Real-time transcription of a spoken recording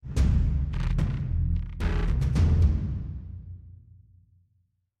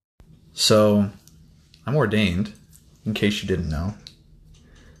So, I'm ordained, in case you didn't know.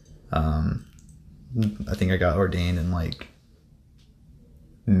 I think I got ordained in like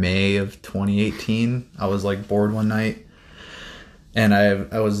May of 2018. I was like bored one night, and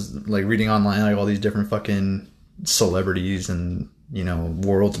I was like reading online like all these different fucking celebrities and, you know,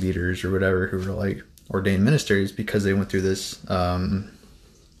 world leaders or whatever who were like ordained ministers because they went through this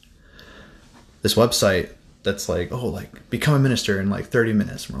this website that's like, oh, like become a minister in like 30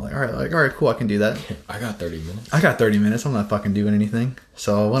 minutes. And we're like, all right, cool, I can do that. I got 30 minutes. I'm not fucking doing anything.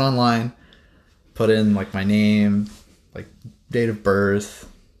 So I went online, put in like my name, like date of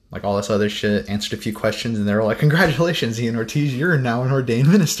birth, like all this other shit, answered a few questions, and they were like, congratulations, Ian Ortiz, you're now an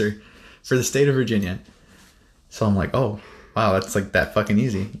ordained minister for the state of Virginia. So I'm like, oh, wow, that's like that fucking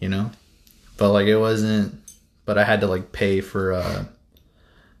easy, you know? But like it wasn't, but I had to like pay for,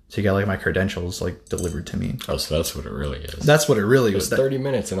 to get like my credentials like delivered to me. Oh, so that's what it really is. That's what it really was. 30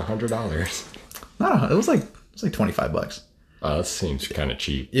 minutes and $100. It was like $25. Oh, that seems kind of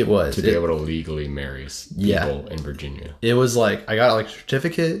cheap. It was. To be able to legally marry people in Virginia. It was like, I got like a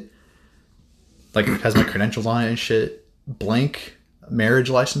certificate, like it has my credentials on it and shit, blank marriage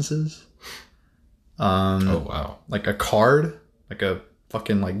licenses. Oh, wow. Like a card, like a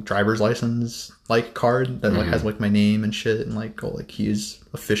fucking like driver's license like card that like has like my name and shit, and like, oh, like he's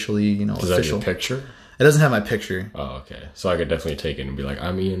officially, you know, Does official. That have your picture? It doesn't have my picture. Oh, okay. So I could definitely take it and be like,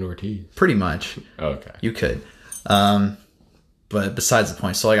 I'm Ian Ortiz. Pretty much. Okay. You could. But besides the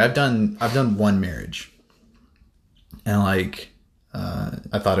point, so like I've done one marriage, and like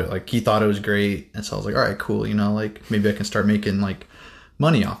I thought it, like he thought it was great, and so I was like, all right, cool, you know, like maybe I can start making like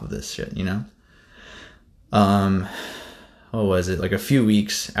money off of this shit, you know. What was it? Like a few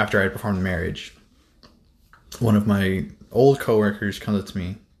weeks after I had performed the marriage, one of my old coworkers comes up to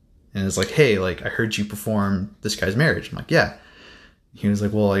me and is like, hey, like I heard you perform this guy's marriage. I'm like, yeah. He was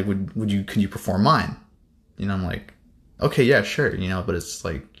like, well, like could you perform mine? You know, I'm like, okay, yeah, sure, you know, but it's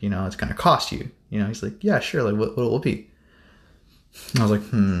like, you know, it's gonna cost you. You know, he's like, yeah, sure, like what will it be? And I was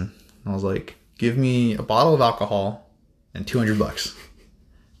like, I was like, give me a bottle of alcohol and $200.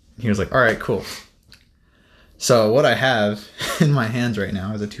 He was like, all right, cool. So what I have in my hands right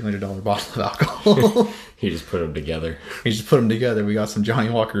now is a $200 bottle of alcohol. He just put them together. We got some Johnnie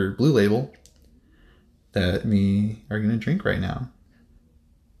Walker Blue Label that we are going to drink right now.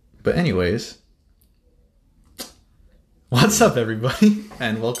 But anyways, what's up, everybody?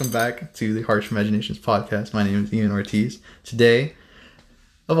 And welcome back to the Harsh Imaginations podcast. My name is Ian Ortiz. Today,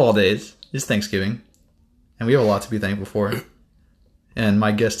 of all days, is Thanksgiving. And we have a lot to be thankful for. And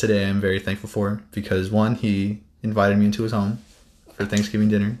my guest today I'm very thankful for because, one, he invited me into his home for Thanksgiving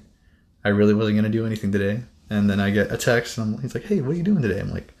dinner. I really wasn't going to do anything today. And then I get a text and he's like, hey, what are you doing today?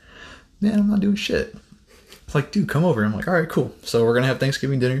 I'm like, man, I'm not doing shit. It's like, dude, come over. I'm like, all right, cool. So we're going to have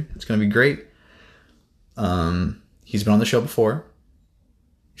Thanksgiving dinner. It's going to be great. He's been on the show before.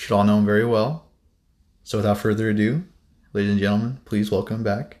 You should all know him very well. So without further ado, ladies and gentlemen, please welcome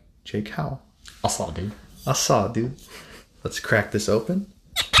back Jake Howell. I saw, dude. Let's crack this open.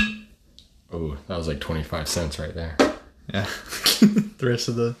 Oh, that was like 25 cents right there. Yeah. The rest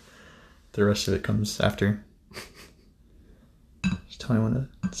of it comes after. Just tell me when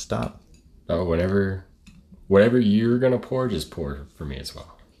to stop. Oh, whatever you're gonna pour, just pour for me as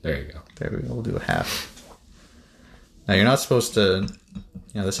well. There you go. There we go. We'll do a half. Now you're not supposed to,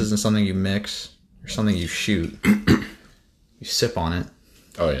 you know, this isn't something you mix or something you shoot. You sip on it.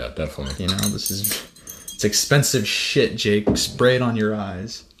 Oh yeah, definitely. You know, it's expensive shit, Jake. Spray it on your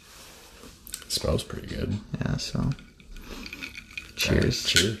eyes. It smells pretty good. Yeah, so. Cheers. Right,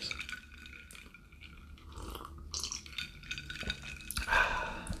 cheers.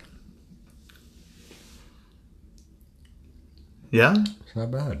 Yeah? It's not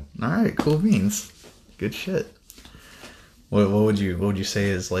bad. Alright, cool beans. Good shit. What would you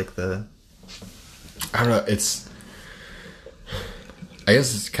say is like the... I don't know, I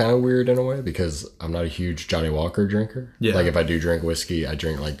guess it's kind of weird in a way because I'm not a huge Johnnie Walker drinker. Yeah. Like if I do drink whiskey, I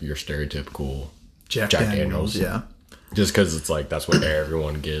drink like your stereotypical Jack Daniels. Yeah. Just because it's like that's what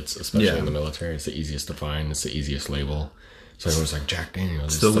everyone gets, especially Yeah. in the military. It's the easiest to find. It's the easiest label. So everyone's like, Jack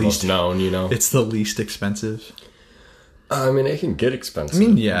Daniels. It's the least most known, you know? It's the least expensive. I mean, it can get expensive. I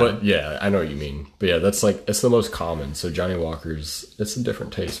mean, yeah. But yeah, I know what you mean. But yeah, that's like, it's the most common. So Johnnie Walker's, it's a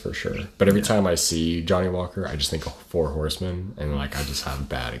different taste for sure. But every time I see Johnnie Walker, I just think of Four Horsemen. And like, I just have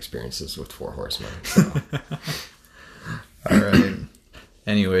bad experiences with Four Horsemen. So. All right.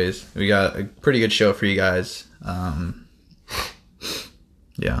 Anyways, we got a pretty good show for you guys.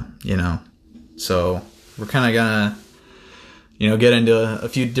 Yeah, you know. So we're kind of gonna, you know, get into a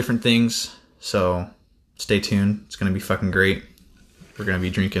few different things. So stay tuned. It's going to be fucking great. We're going to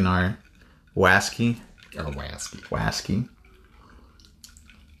be drinking our Wasky. Or Wasky. Wasky.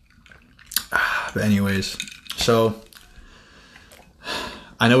 But anyways, so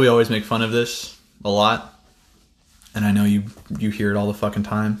I know we always make fun of this a lot, and I know you hear it all the fucking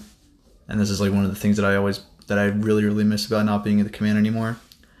time, and this is like one of the things that I really, really miss about not being in the command anymore,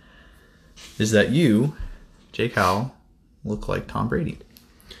 is that you, Jake Howell, look like Tom Brady.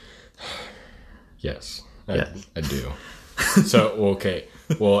 Yes, I do. So, okay.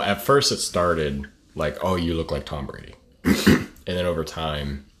 Well, at first it started like, oh, you look like Tom Brady. And then over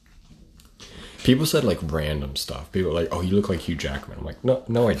time, people said like random stuff. People were like, oh, you look like Hugh Jackman. I'm like,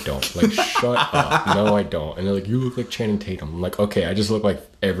 no, I don't. Like, shut up. No, I don't. And they're like, you look like Channing Tatum. I'm like, okay, I just look like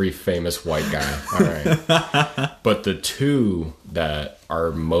every famous white guy. All right. But the two that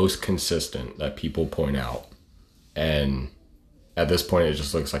are most consistent that people point out, and at this point it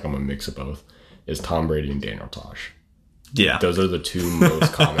just looks like I'm a mix of both, is Tom Brady and Daniel Tosh. Yeah. Those are the two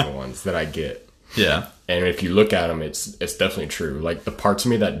most common ones that I get. Yeah. And if you look at them, it's definitely true. Like, the parts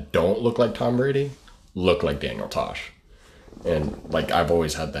of me that don't look like Tom Brady look like Daniel Tosh. And, like, I've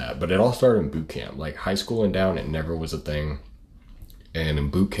always had that. But it all started in boot camp. Like, high school and down, it never was a thing. And in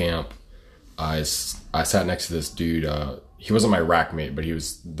boot camp, I sat next to this dude. He wasn't my rack mate, but he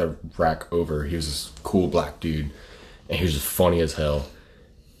was the rack over. He was this cool black dude. And he was just funny as hell.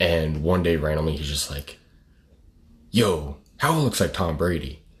 And one day, randomly, he's just like, yo, Howell looks like Tom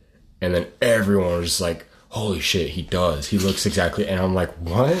Brady. And then everyone was just like, holy shit, he does. He looks exactly. And I'm like,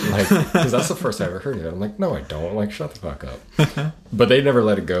 what? Like, because that's the first I ever heard of it. I'm like, no, I don't. Like, shut the fuck up. But they never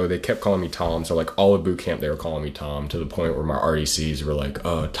let it go. They kept calling me Tom. So, like, all of boot camp, they were calling me Tom, to the point where my RDCs were like,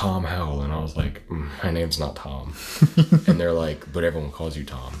 Tom Howell. And I was like, my name's not Tom. And they're like, but everyone calls you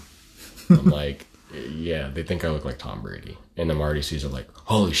Tom. I'm like, yeah, they think I look like Tom Brady. And the RDCs are like,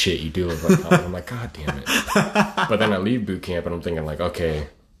 holy shit, you do look like Tom. And I'm like, God damn it. But then I leave boot camp and I'm thinking like, okay,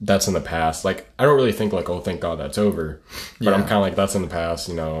 that's in the past. Like, I don't really think like, oh, thank God that's over. But I'm kind of like, that's in the past,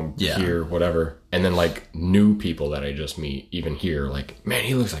 you know, I'm here, whatever. And then like new people that I just meet, even here, like, man,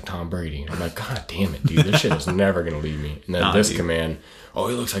 he looks like Tom Brady. And I'm like, God damn it, dude, this shit is never going to leave me. And then command, oh,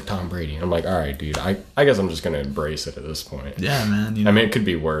 he looks like Tom Brady. And I'm like, all right, dude, I guess I'm just going to embrace it at this point. Yeah, man. You know. I mean, it could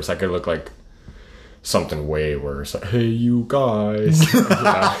be worse. I could look like something way worse. Like, hey, you guys.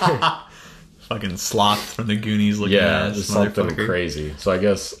 Fucking sloth from the Goonies looking at just something crazy. So I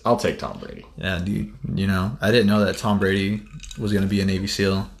guess I'll take Tom Brady. Yeah, dude. You know, I didn't know that Tom Brady was going to be a Navy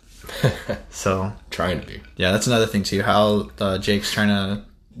SEAL. So trying to be. Yeah, that's another thing too. How Jake's trying to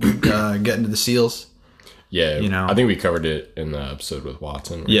get into the SEALs. Yeah, you know, I think we covered it in the episode with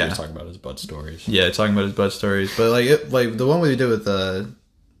Watson. Where he was talking about his bud stories. Yeah, talking about his bud stories. But like the one we did with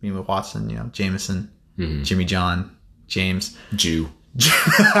with Watson, you know, Jameson, Jimmy John, James, Jew.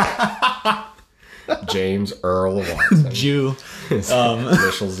 James Earl Watson. Jew.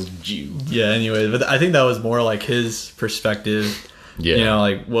 Initials is Jew. Yeah, anyway, but I think that was more like his perspective. Yeah. You know,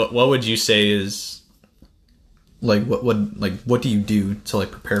 like what would you say is like what do you do to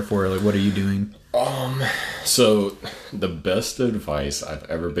like prepare for it? Like what are you doing? So the best advice I've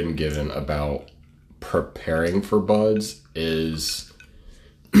ever been given about preparing for buds is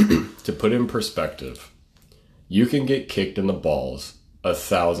to put in perspective. You can get kicked in the balls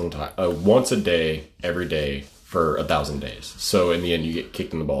 1,000 times, once a day, every day for 1,000 days. So in the end, you get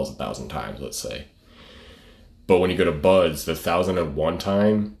kicked in the balls 1,000 times, let's say. But when you go to buds, the 1,001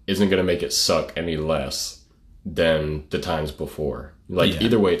 time isn't going to make it suck any less than the times before. Like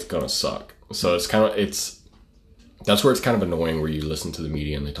either way, it's going to suck. So it's that's where it's kind of annoying where you listen to the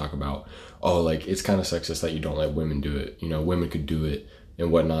media and they talk about, oh, like it's kind of sexist that you don't let women do it. You know, women could do it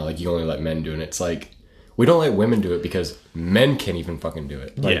and whatnot. Like you only let men do it. And it's like, we don't let women do it because men can't even fucking do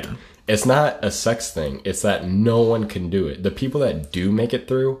it. Like, it's not a sex thing. It's that no one can do it. The people that do make it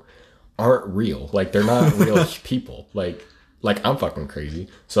through aren't real. Like, they're not real people. Like I'm fucking crazy.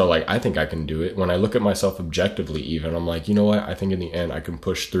 So, like, I think I can do it. When I look at myself objectively even, I'm like, you know what? I think in the end I can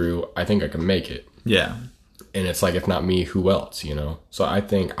push through. I think I can make it. Yeah. And it's like, if not me, who else, you know? So I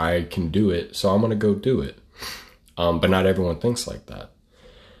think I can do it. So I'm going to go do it. But not everyone thinks like that.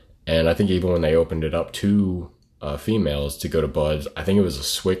 And I think even when they opened it up to females to go to buds, I think it was a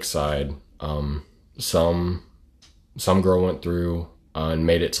SWIC side. Some girl went through and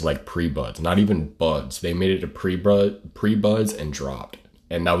made it to like pre-buds, not even buds. They made it to pre-buds and dropped.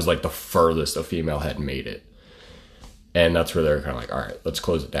 And that was like the furthest a female had made it. And that's where they're kind of like, all right, let's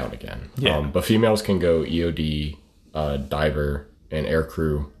close it down again. Yeah. But females can go EOD, diver, and air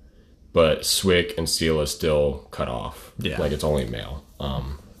crew. But SWIC and SEAL is still cut off. Yeah. Like it's only male.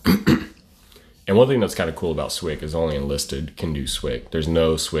 And one thing that's kind of cool about SWIC is only enlisted can do SWIC. There's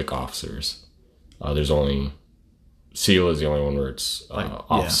no SWIC officers. There's only SEAL is the only one where it's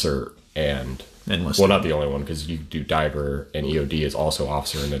officer and Enlisted. well, not the only one, because you do diver, and EOD is also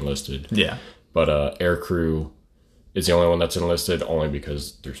officer and enlisted. Yeah. But air crew is the only one that's enlisted, only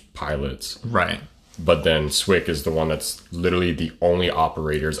because there's pilots. Right. But then SWIC is the one that's literally the only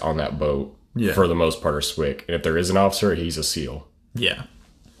operators on that boat. Yeah. For the most part are SWIC. And if there is an officer, he's a SEAL. Yeah.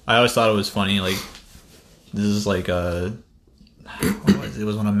 I always thought it was funny, like, this is like it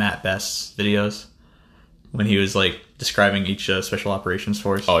was one of Matt Best's videos when he was like describing each special operations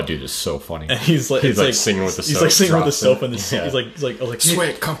force. Oh, dude, it's so funny. And he's like singing with the soap. He's like singing with the soap and yeah. he's like I was like,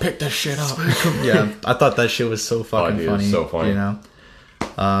 SWIC, come pick this shit up. Yeah, I thought that shit was so fucking funny. So funny. You know.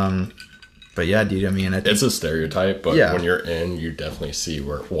 But yeah, dude. I mean, I think, it's a stereotype, but when you're in, you definitely see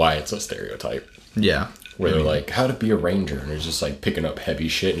why it's a stereotype. Yeah. Where they're like, how to be a ranger, and he's just like picking up heavy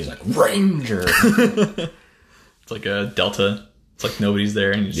shit, and he's like, ranger. It's like a delta. It's like nobody's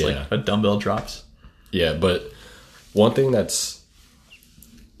there, and just like a dumbbell drops. Yeah, but one thing that's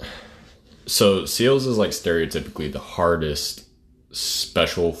so SEALs is like stereotypically the hardest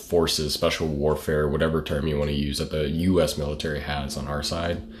special forces, special warfare, whatever term you want to use, that the U.S. military has on our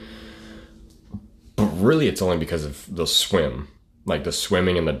side. But really, it's only because of the swim, like the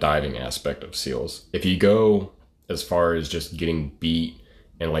swimming and the diving aspect of SEALs. If you go as far as just getting beat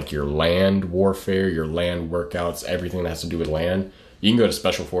and like your land warfare, your land workouts, everything that has to do with land, you can go to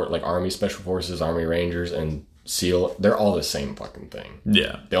special like Army Special Forces, Army Rangers, and SEAL. They're all the same fucking thing.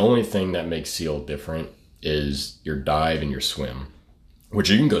 Yeah. The only thing that makes SEAL different is your dive and your swim, which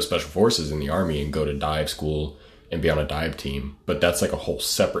you can go Special Forces in the Army and go to dive school and be on a dive team, but that's like a whole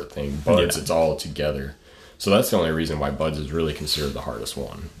separate thing. BUDS, it's all together. So that's the only reason why BUDS is really considered the hardest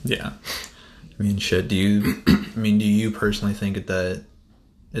one. Yeah. I mean, shit, do you personally think that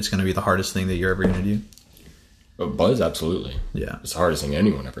it's going to be the hardest thing that you're ever going to do? But BUDS, absolutely. Yeah. It's the hardest thing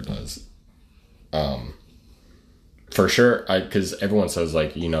anyone ever does. For sure, because everyone says,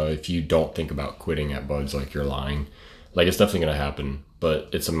 like, you know, if you don't think about quitting at BUDS, like, you're lying. Like, it's definitely going to happen, but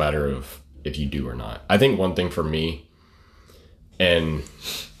it's a matter of if you do or not. I think one thing for me, and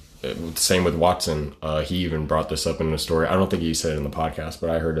same with Watson, he even brought this up in a story. I don't think he said it in the podcast, but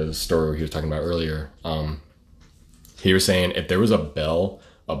I heard a story where he was talking about earlier. He was saying if there was a bell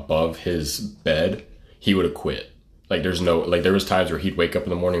above his bed, he would have quit. Like, there was times where he'd wake up in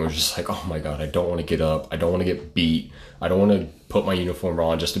the morning and was just like, oh my God, I don't want to get up. I don't want to get beat. I don't want to put my uniform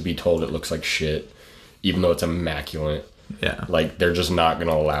on just to be told it looks like shit, even though it's immaculate. Yeah. Like, they're just not going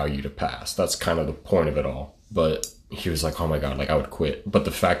to allow you to pass. That's kind of the point of it all. But he was like, oh my God, like, I would quit. But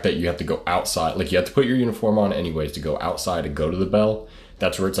the fact that you have to go outside, like, you have to put your uniform on anyways to go outside and go to the bell.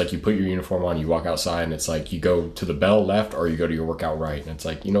 That's where it's like you put your uniform on, you walk outside, and it's like you go to the bell left or you go to your workout right. And it's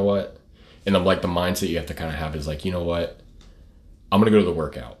like, you know what? And then, like, the mindset you have to kind of have is like, you know what? I'm going to go to the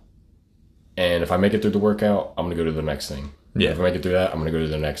workout. And if I make it through the workout, I'm going to go to the next thing. Yeah. If I make it through that, I'm going to go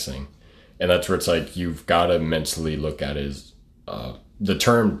to the next thing. And that's where it's like you've got to mentally look at it as the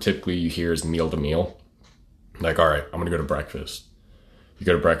term typically you hear is meal to meal. Like, all right, I'm going to go to breakfast. You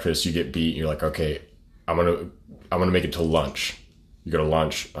go to breakfast, you get beat. You're like, okay, I'm going to make it to lunch. You go to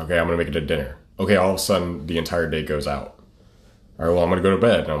lunch. Okay, I'm going to make it to dinner. Okay, all of a sudden the entire day goes out. All right, well, I'm going to go to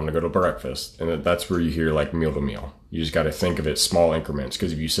bed and I'm going to go to breakfast. And that's where you hear like meal to meal. You just got to think of it small increments.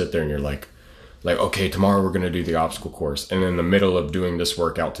 Because if you sit there and you're like, okay, tomorrow we're going to do the obstacle course. And in the middle of doing this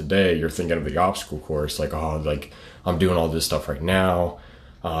workout today, you're thinking of the obstacle course. Like, oh, like I'm doing all this stuff right now.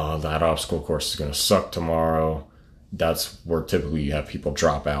 That obstacle course is going to suck tomorrow. That's where typically you have people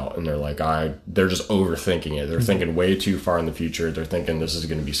drop out and they're like, they're just overthinking it. They're thinking way too far in the future. They're thinking this is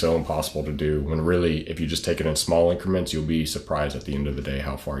going to be so impossible to do. When really, if you just take it in small increments, you'll be surprised at the end of the day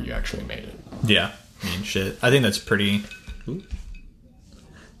how far you actually made it. Yeah. I mean, shit. I think that's pretty...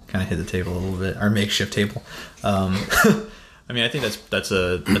 Kind of hit the table a little bit, our makeshift table. I mean, I think that's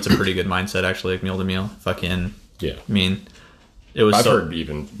a pretty good mindset actually, like meal to meal. Fucking yeah. I mean, it was. I've heard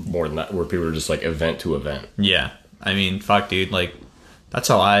even more than that, where people are just like event to event. Yeah, I mean, fuck, dude. Like, that's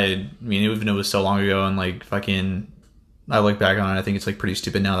how I mean, even it was so long ago, and like fucking, I look back on it. I think it's like pretty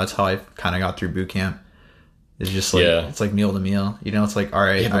stupid now. That's how I kind of got through boot camp. It's just like it's like meal to meal. You know, it's like all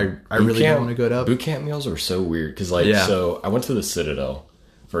right, I really don't want to go to boot camp meals are so weird because like so I went to the Citadel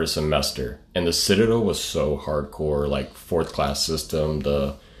for a semester, and the Citadel was so hardcore, like 4th class system.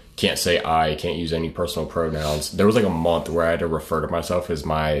 The can't say I, can't use any personal pronouns. There was like a month where I had to refer to myself as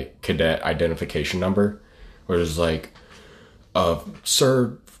my cadet identification number, where it was like,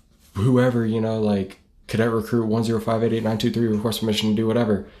 sir, whoever, you know, like cadet recruit 105888923 request permission to do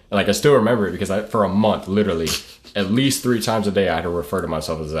whatever. And like I still remember it because for a month, literally, at least 3 times a day, I had to refer to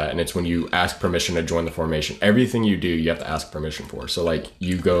myself as that. And it's when you ask permission to join the formation. Everything you do, you have to ask permission for. So like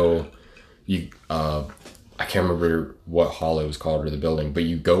you go, I I can't remember what hall it was called or the building, but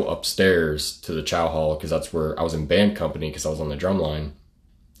you go upstairs to the chow hall because that's where I was in band company because I was on the drum line.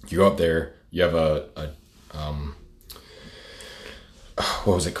 You go up there, you have a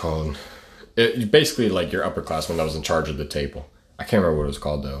what was it called? Basically like your upperclassman that was in charge of the table. I can't remember what it was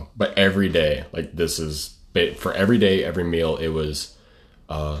called though. But every day, like this is for every day, every meal, it was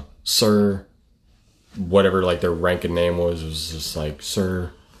sir, whatever like their rank and name was. It was just like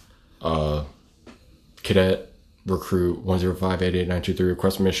sir, cadet recruit 105-88923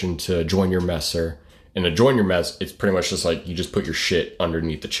 request permission to join your mess, sir. And to join your mess, it's pretty much just like you just put your shit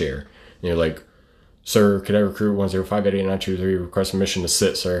underneath the chair. And you're like, sir, cadet recruit 105-88923 request permission to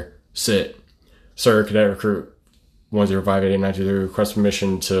sit, sir. Sit. Sir, cadet recruit 105-88923 request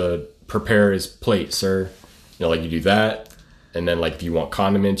permission to prepare his plate, sir. You know, like you do that. And then like if you want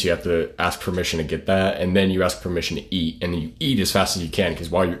condiments, you have to ask permission to get that. And then you ask permission to eat. And then you eat as fast as you can because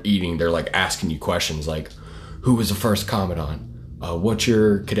while you're eating, they're like asking you questions like, who was the first commandant? What's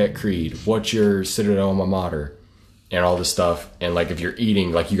your cadet creed? What's your citadel alma mater? And all this stuff. And like if you're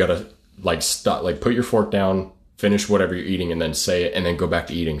eating, like you gotta like stop, like put your fork down, finish whatever you're eating, and then say it, and then go back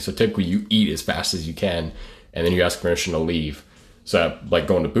to eating. So typically you eat as fast as you can, and then you ask permission to leave. So like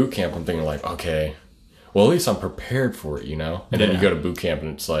going to boot camp, I'm thinking like, okay, well, at least I'm prepared for it, you know? And then you go to boot camp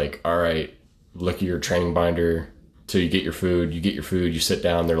and it's like, all right, look at your training binder till you get your food. You sit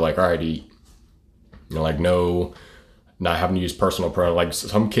down. They're like, all right, eat. You're like, no, not having to use personal pronouns. Like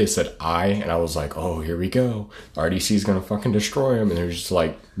some kids said I, and I was like, oh, here we go. RDC is going to fucking destroy him. And they're just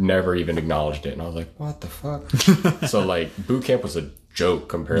like, never even acknowledged it. And I was like, what the fuck? So like boot camp was a joke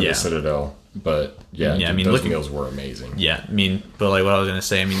compared to Citadel. But yeah, I mean, those meals were amazing. Yeah, I mean, but like what I was going to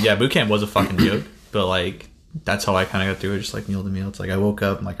say, I mean, yeah, boot camp was a fucking joke. But like that's how I kind of got through it, just like meal to meal. It's like I woke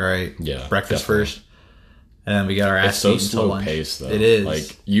up, I'm like, all right, breakfast first, and then we got our ass. It's so slow paced though. It is.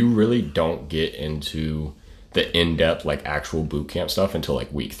 Like you really don't get into the in depth like actual boot camp stuff until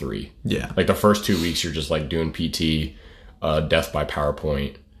like week 3. Yeah, like the first 2 weeks you're just like doing PT, death by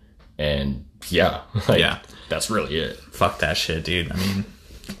PowerPoint, and that's really it. Fuck that shit, dude. I mean,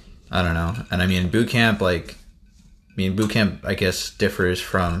 I don't know, and I mean boot camp, I guess differs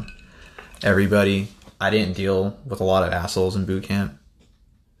from everybody. I didn't deal with a lot of assholes in boot camp.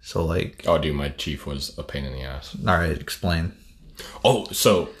 So like... Oh, dude, my chief was a pain in the ass. All right, explain. Oh,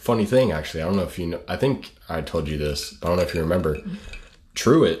 so funny thing, actually. I don't know if you know. I think I told you this, but I don't know if you remember.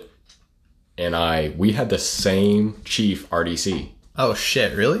 Truett and we had the same chief RDC. Oh,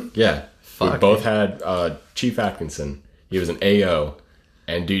 shit, really? Yeah. Fuck. We both had Chief Atkinson. He was an AO.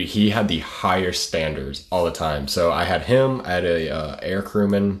 And dude, he had the higher standards all the time. So I had him. I had a air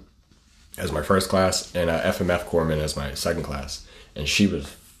crewman as my first class and a FMF corpsman as my second class. And she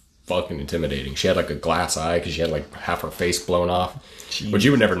was fucking intimidating. She had like a glass eye because she had like half her face blown off. Jeez. But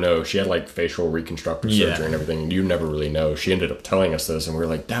you would never know. She had like facial reconstructive surgery and everything. And you never really know. She ended up telling us this and we were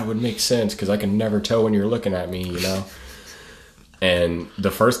like, that would make sense because I can never tell when you're looking at me, you know? And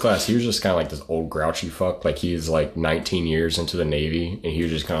the first class, he was just kind of like this old grouchy fuck. Like he's like 19 years into the Navy and he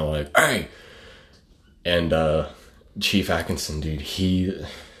was just kind of like, hey! And Chief Atkinson, dude, he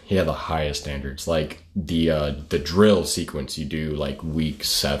had the highest standards. Like the drill sequence you do like week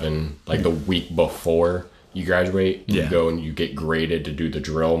 7, like the week before you graduate, you go and you get graded to do the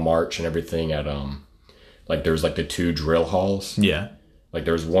drill march and everything at like there's like the 2 drill halls. Yeah. Like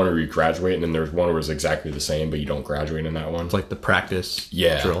there was one where you graduate and then there's one where it's exactly the same, but you don't graduate in that one. It's like the practice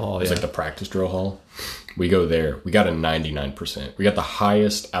drill hall. It's like the practice drill hall. We go there. We got a 99%. We got the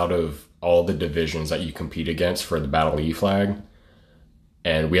highest out of all the divisions that you compete against for the Battle E flag.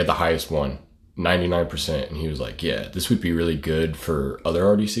 And we had the highest one, 99%. And he was like, yeah, this would be really good for other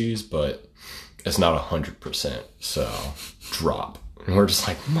RDCs, but it's not 100%. So drop. And we're just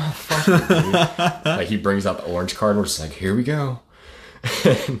like, motherfucker, dude. Like he brings out the orange card and we're just like, here we go.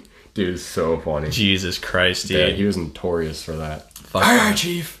 Dude, it's so funny. Jesus Christ, dude. Yeah, he was notorious for that. Fuck all right,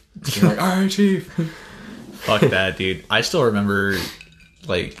 chief. You're like, all right, chief. Fuck that, dude. I still remember,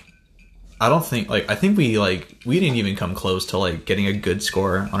 like, I think we didn't even come close to like getting a good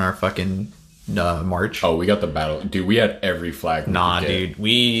score on our fucking march. Oh, we got the battle, dude. We had every flag. Nah, dude. And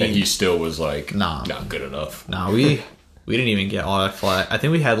he still was like, not good enough. Nah, we didn't even get all that flag. I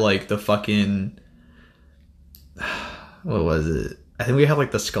think we had like the fucking, what was it? I think we had like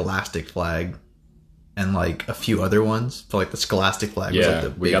the Scholastic flag and like a few other ones. But like the Scholastic flag was like the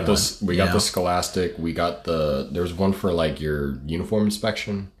big we got one. We got the Scholastic. We got there was one for like your uniform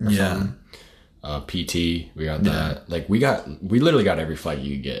inspection or something. PT, we got that. Like we literally got every flag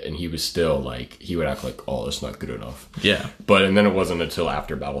you could get, and he was still like, he would act like, oh, it's not good enough. Yeah. And then it wasn't until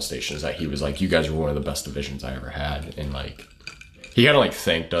after battle stations that he was like, you guys were one of the best divisions I ever had, and like he kind of like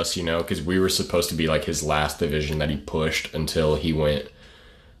thanked us, you know, because we were supposed to be like his last division that he pushed until he went.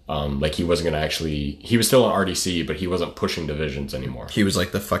 Like he wasn't gonna actually. He was still in RDC, but he wasn't pushing divisions anymore. He was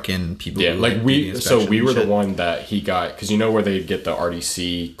like the fucking people. Yeah, who, like we. So we were shit. the one that he got, because you know where they'd get the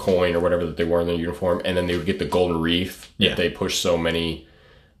RDC coin or whatever that they wore in their uniform, and then they would get the golden wreath if they pushed so many,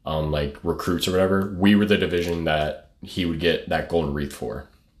 like recruits or whatever. We were the division that he would get that golden wreath for.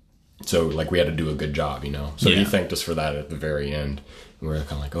 So like we had to do a good job, you know. So he thanked us for that at the very end, and we were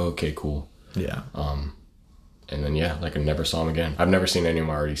kind of like, oh, okay, cool. Yeah. And then, like, I never saw him again. I've never seen any of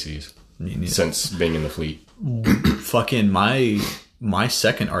my RDCs since being in the fleet. Fucking my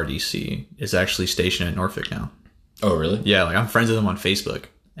second RDC is actually stationed in Norfolk now. Oh, really? Yeah, like, I'm friends with him on Facebook.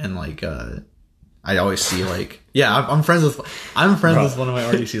 And, like, I always see, like... Yeah, I'm friends with one of my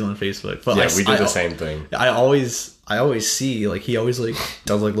RDCs on Facebook. But yeah, we do the same thing. I always see, like, he always, like,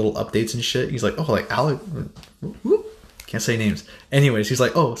 does, like, little updates and shit. He's like, oh, like, Alec... Whoop. Can't say names. Anyways, he's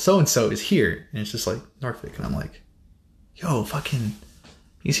like, oh, so-and-so is here. And it's just like, Norfolk. And I'm like, yo, fucking,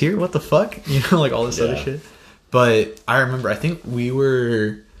 he's here? What the fuck? You know, like all this other shit. But I remember, I think we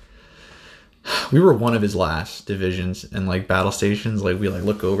were one of his last divisions and like battle stations. Like we like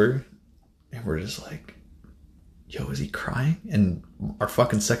look over and we're just like, yo, is he crying? And our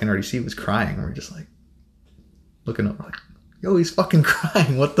fucking second RDC was crying. And we're just like, looking over like, yo, he's fucking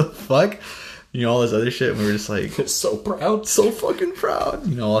crying. What the fuck? You know, all this other shit, and we were just like... so proud. So fucking proud.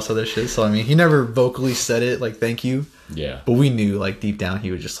 You know, all this other shit. So, I mean, he never vocally said it, like, thank you. Yeah. But we knew, like, deep down,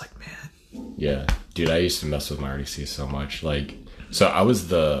 he was just like, man. Yeah. Dude, I used to mess with my RDC so much. Like, so I was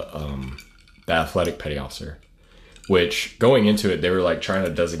the athletic petty officer, which, going into it, they were, like, trying to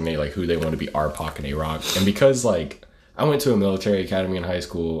designate, like, who they want to be RPOC and AROC. And because, like, I went to a military academy in high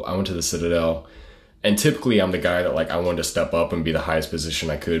school, I went to the Citadel... And typically I'm the guy that like I wanted to step up and be the highest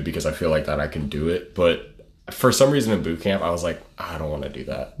position I could because I feel like that I can do it. But for some reason in boot camp, I was like, I don't want to do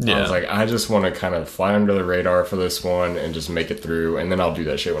that. Yeah. I was like, I just want to kind of fly under the radar for this one and just make it through. And then I'll do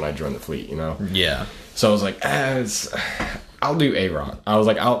that shit when I join the fleet, you know? Yeah. So I was like, I'll do AROC. I was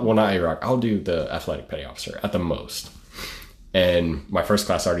like, not AROC. I'll do the athletic petty officer at the most. And my first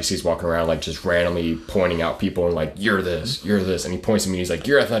class RDC's walking around like just randomly pointing out people and like, you're this. And he points at me, he's like,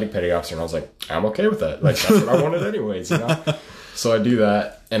 you're athletic petty officer. And I was like, I'm okay with that. Like, that's what I wanted anyways, you know? So I do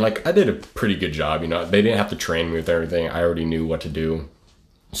that. And like, I did a pretty good job, you know? They didn't have to train me with everything. I already knew what to do.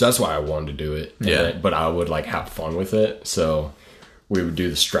 So that's why I wanted to do it. Yeah. But I would like have fun with it. So we would do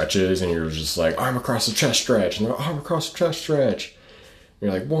the stretches and you're just like, arm across the chest stretch. And they're like, arm across the chest stretch.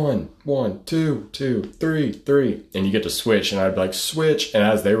 You're like 1, 2, 2, 3, 3, and you get to switch, and I'd be like switch, and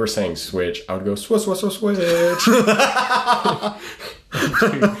as they were saying switch, I would go switch.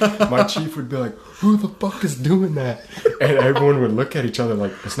 My chief would be like, who the fuck is doing that? And everyone would look at each other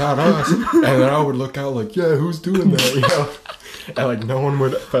like, it's not us. And then I would look out like, yeah, who's doing that? You know. And like no one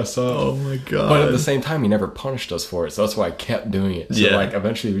would fess up. Oh my god! But at the same time, he never punished us for it, so that's why I kept doing it. So like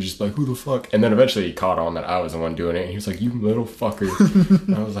eventually, he was just like, "Who the fuck?" And then eventually, he caught on that I was the one doing it. And he was like, "You little fucker!"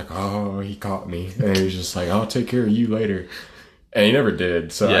 And I was like, "Oh, he caught me." And he was just like, "I'll take care of you later." And he never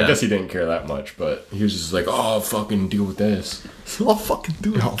did. So I guess he didn't care that much. But he was just like, "Oh, I'll fucking deal with this. I'll fucking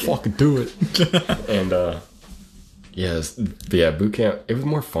do it. I'll fucking do it." And boot camp. It was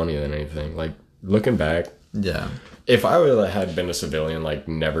more funny than anything. Like looking back. Yeah. If I would have had been a civilian, like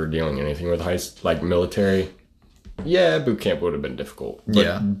never dealing anything with military, boot camp would have been difficult.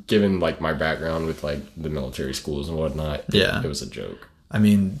 But given like my background with like the military schools and whatnot, it was a joke. I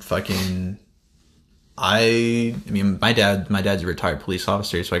mean, my dad's a retired police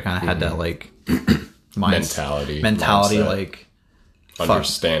officer, so I kind of had that like mentality, mindset, like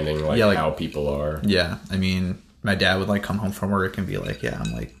understanding like how people are. Yeah, I mean, my dad would like come home from work and be like, "Yeah,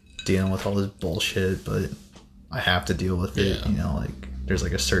 I'm like dealing with all this bullshit, but I have to deal with it." You know, like there's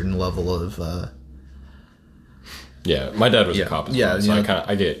like a certain level of my dad was a cop as well, so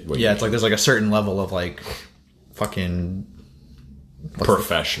I get what you mean. It's like there's like a certain level of like fucking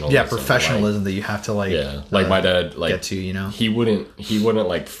professionalism. Professionalism that you have to like like my dad like get to, you know. He wouldn't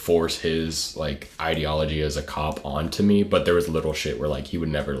like force his like ideology as a cop onto me, but there was little shit where like he would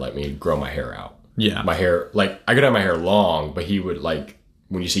never let me grow my hair out. My hair, like I could have my hair long, but he would like,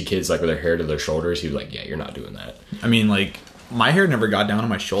 when you see kids like with their hair to their shoulders, he was like, "Yeah, you're not doing that." I mean, like my hair never got down to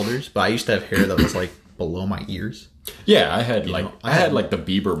my shoulders, but I used to have hair that was like below my ears. Yeah, I had I had like the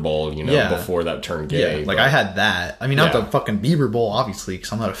Bieber bowl, you know, before that turned gay. Yeah, like I had that. I mean, not the fucking Bieber bowl, obviously,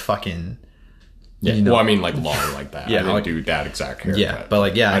 because I'm not a fucking. Yeah, you know, well, I mean, like long like that. I didn't do that exact hair. Yeah, but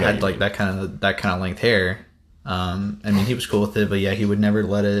like I had like that kind of length hair. I mean, he was cool with it, but he would never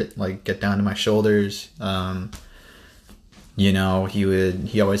let it like get down to my shoulders. You know,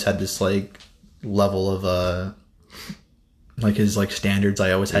 he always had this like level of like his like standards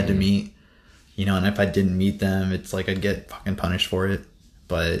I always had to meet, you know, and if I didn't meet them, it's like I'd get fucking punished for it.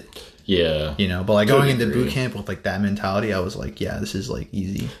 But yeah, you know, but like going into boot camp with like that mentality, I was like, yeah, this is like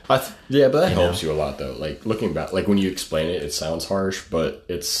easy. Yeah, but that helps you a lot though. Like looking back, like when you explain it, it sounds harsh, but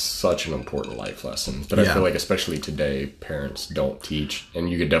it's such an important life lesson. But I feel like especially today, parents don't teach, and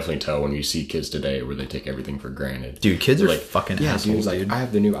you could definitely tell when you see kids today where they take everything for granted. Dude, kids are like fucking assholes. Like, I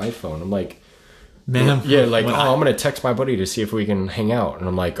have the new iPhone. I'm like, man, yeah, like I'm gonna text my buddy to see if we can hang out, and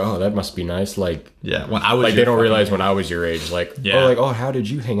I'm like, oh, that must be nice. Like, yeah, when I was like they don't realize when I was your age, like, yeah. oh, like, oh, how did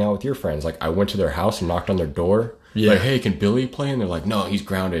you hang out with your friends? Like, I went to their house and knocked on their door. Yeah. Like, hey, can Billy play? And they're like, no, he's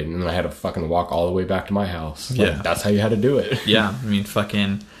grounded. And then I had to fucking walk all the way back to my house. Like, that's how you had to do it. Yeah, I mean, fuck,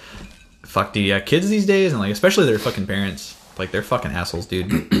 dude. Yeah, kids these days, and like especially their fucking parents, like they're fucking assholes,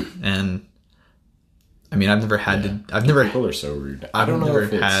 dude. And I mean, I've never had to. I've never. People are so rude. I don't know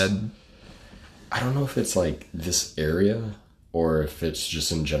if it's like this area or if it's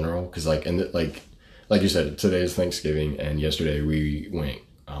just in general. Because like like you said, today's Thanksgiving, and yesterday we went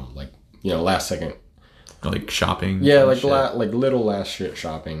last second. Like shopping. Yeah, like little last shit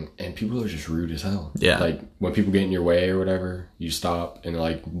shopping, and people are just rude as hell. Yeah. Like when people get in your way or whatever, you stop and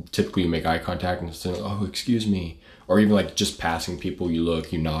like typically you make eye contact and say, oh, excuse me. Or even like just passing people, you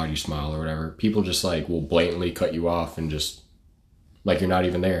look, you nod, you smile or whatever. People just like will blatantly cut you off and just like you're not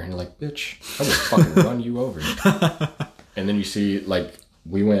even there. And you're like, bitch, I will fucking run you over. And then you see like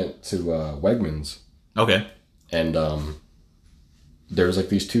we went to Wegmans. Okay. And there was like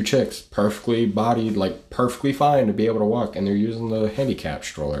these two chicks, perfectly bodied, like perfectly fine to be able to walk, and they're using the handicap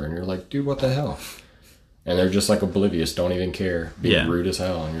stroller, and you're like, dude, what the hell? And they're just like oblivious, don't even care, being rude as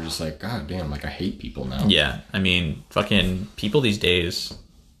hell, and you're just like, god damn, like I hate people now. Yeah, I mean, fucking people these days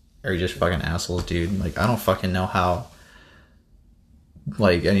are just fucking assholes, dude. Like I don't fucking know how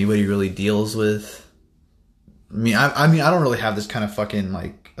like anybody really deals with. I mean, I don't really have this kind of fucking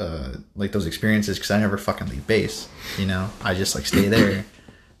like those experiences because I never fucking leave base, you know. I just like stay there,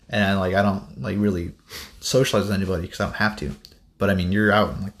 and I don't like really socialize with anybody because I don't have to. But I mean, you're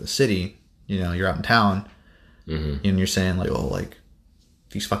out in like the city, you know, you're out in town, and you're saying like, oh, like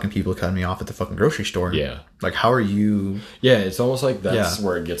these fucking people cut me off at the fucking grocery store. Yeah, like how are you? Yeah, it's almost like that's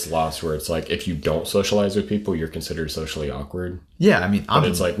where it gets lost. Where it's like if you don't socialize with people, you're considered socially awkward. Yeah, I mean,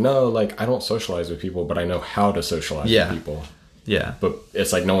 it's like no, like I don't socialize with people, but I know how to socialize with people. Yeah. But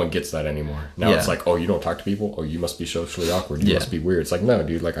it's like no one gets that anymore. Now it's like, oh, you don't talk to people? Oh, you must be socially awkward. You must be weird. It's like, no,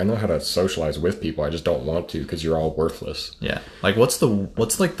 dude, like I know how to socialize with people. I just don't want to because you're all worthless. Yeah. Like what's the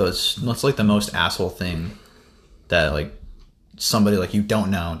most asshole thing that like somebody like you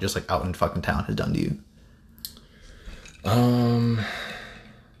don't know just like out in fucking town has done to you? I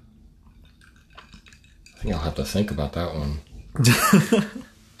think I'll have to think about that one.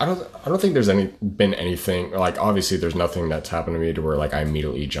 I don't think there's been anything like obviously there's nothing that's happened to me to where like I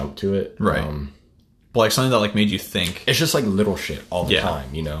immediately jump to it. Right. But like something that like made you think. It's just like little shit all the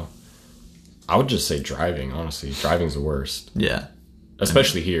time, you know. I would just say driving, honestly. Driving's the worst. Yeah.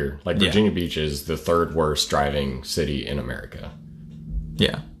 Especially here. Like Virginia Beach is the third worst driving city in America.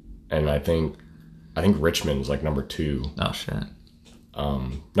 Yeah. And I think Richmond's like number 2. Oh shit.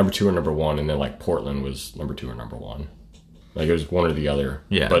 Number 2 or number 1, and then like Portland was number 2 or number 1. Like it was one or the other.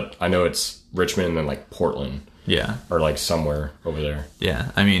 Yeah. But I know it's Richmond and then like Portland. Yeah. Or like somewhere over there.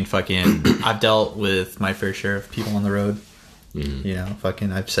 Yeah. I mean, fucking, I've dealt with my fair share of people on the road. Mm-hmm. You know,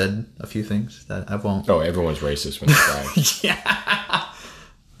 fucking, I've said a few things that I won't. Oh, everyone's racist when they drive. Yeah.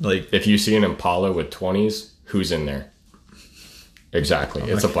 Like, if you see an Impala with 20s, who's in there? Exactly.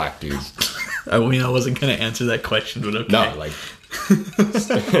 It's a black dude. I mean, I wasn't going to answer that question, but okay. No, like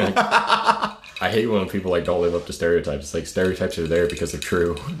I hate when people like don't live up to stereotypes. It's like stereotypes are there because they're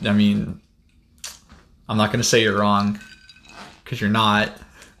true. I mean, I'm not going to say you're wrong because you're not,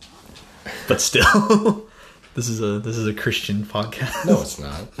 but still, this is a Christian podcast. No, it's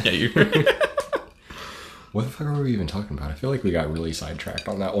not. Yeah, you're right. What the fuck were we even talking about? I feel like we got really sidetracked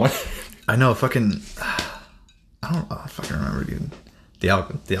on that one. I know, fucking. I don't fucking remember, dude. The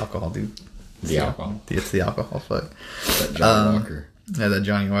alcohol, dude. The alcohol. It's the alcohol. Fuck. That Johnny Walker. Yeah, that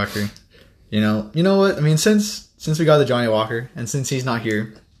Johnny Walker. You know what? I mean, since we got the Johnny Walker, and since he's not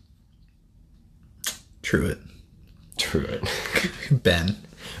here, True it. Ben.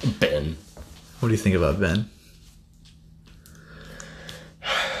 What do you think about Ben?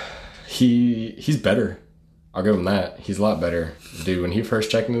 He's better. I'll give him that. He's a lot better. Dude, when he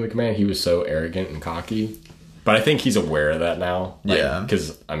first checked into the command, he was so arrogant and cocky. But I think he's aware of that now. Like, yeah.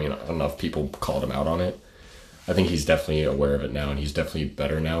 Because, I mean, enough people called him out on it. I think he's definitely aware of it now, and he's definitely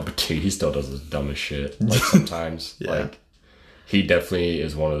better now. But, dude, he still does the dumbest shit. Like, sometimes. Yeah. Like, he definitely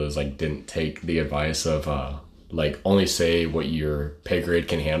is one of those, like, didn't take the advice of like only say what your pay grade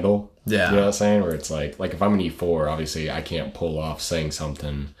can handle. Yeah. You know what I'm saying? Where it's like if I'm an E4, obviously I can't pull off saying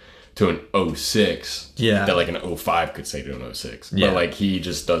something to an 06 that like an 05 could say to an 06. Yeah. But like he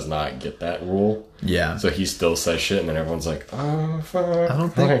just does not get that rule. Yeah. So he still says shit and then everyone's like, oh fuck. I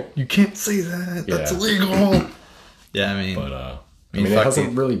don't think you can't say that. That's illegal. Yeah, I mean, but I mean, it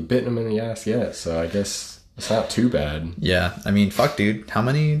hasn't really bitten him in the ass yet, so I guess it's not too bad. Yeah, I mean, fuck, dude. How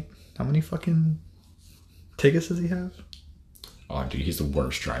many fucking tickets does he have? Oh, dude, he's the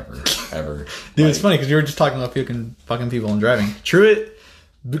worst driver ever. Dude, it's funny because you were just talking about fucking people and driving. Truett,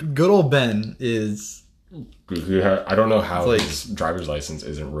 good old Ben is. I don't know how his driver's license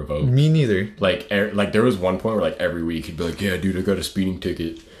isn't revoked. Me neither. Like there was one point where like every week he'd be like, "Yeah, dude, I got a speeding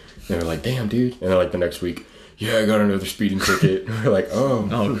ticket." And they're like, "Damn, dude!" And then like the next week, "Yeah, I got another speeding ticket." And we're like,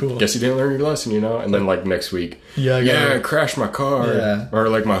 "Oh, cool. Guess you didn't learn your lesson, you know." And then like next week, I crashed my car, or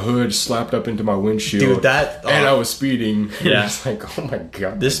like my hood slapped up into my windshield, dude. And I was speeding. Yeah, it's like, oh my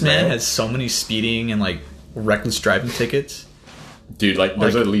god, this man has so many speeding and like reckless driving tickets. Dude, like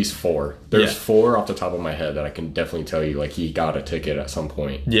there's at least 4. There's 4 off the top of my head that I can definitely tell you. Like he got a ticket at some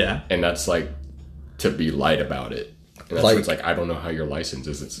point. Yeah, and that's like to be light about it. And that's like, where it's like I don't know how your license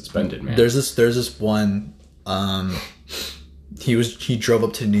isn't suspended, man. There's this one. He drove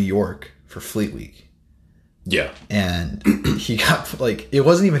up to New York for Fleet Week. Yeah, and he got like it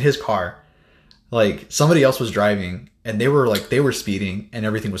wasn't even his car. Like somebody else was driving, and they were speeding, and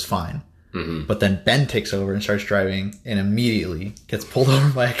everything was fine. Mm-hmm. But then Ben takes over and starts driving, and immediately gets pulled over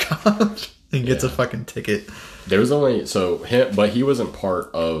by a cop and gets a fucking ticket. There was only but he wasn't part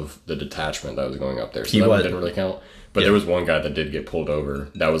of the detachment that was going up there, so that didn't really count. But there was one guy that did get pulled over.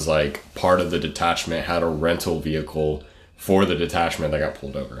 That was like part of the detachment, had a rental vehicle for the detachment that got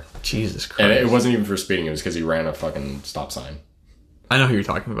pulled over. Jesus Christ! And it wasn't even for speeding; it was because he ran a fucking stop sign. I know who you're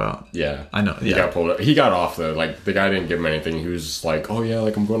talking about. Yeah. I know. He got pulled up. He got off though. Like the guy didn't give him anything. He was just like, "Oh yeah,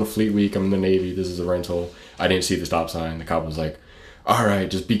 like I'm going to Fleet Week. I'm in the Navy. This is a rental. I didn't see the stop sign." The cop was like, "All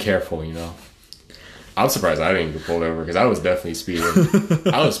right, just be careful, you know." I'm surprised I didn't get pulled over because I was definitely speeding.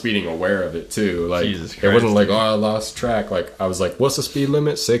 I was speeding aware of it too. Like Jesus Christ, it wasn't like, "Oh, I lost track." Like I was like, "What's the speed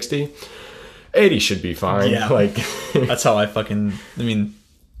limit? 60? 80 should be fine." Yeah. Like that's how I mean.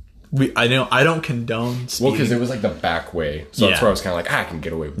 I don't condone speeding. Well, because it was like the back way. So that's where I was kind of like, I can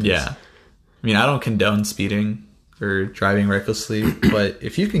get away with this. Yeah. I mean, I don't condone speeding or driving recklessly, but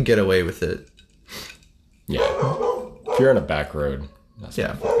if you can get away with it. Yeah. If you're on a back road, that's my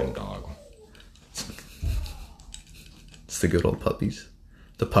fucking dog. It's the good old puppies.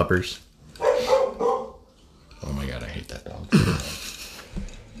 The puppers. Oh my god, I hate that dog.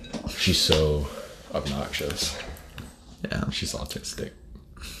 She's so obnoxious. Yeah. She's autistic.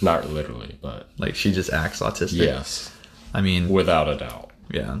 Not literally, but... Like, she just acts autistic? Yes. I mean... Without a doubt.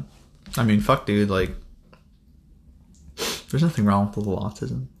 Yeah. I mean, fuck, dude, like... There's nothing wrong with a little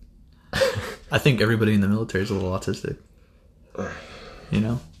autism. I think everybody in the military is a little autistic. You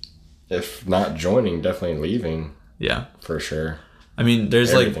know? If not joining, definitely leaving. Yeah. For sure. I mean,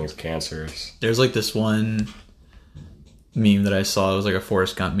 there's everything's cancerous. There's like this one meme that I saw. It was like a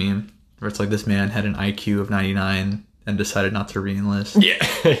Forrest Gump meme. Where it's like this man had an IQ of 99... and decided not to re-enlist. Yeah,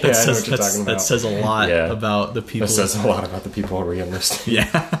 I know what you're talking about. That says a lot about the people. That says a lot about the people who re-enlisting. Yeah.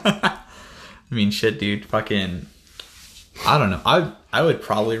 I mean, shit, dude. Fucking... I don't know. I would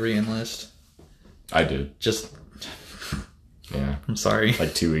probably re-enlist. I did. Just... Yeah. I'm sorry.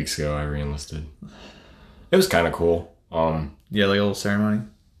 Like 2 weeks ago, I re-enlisted. It was kind of cool. Yeah, like a little ceremony?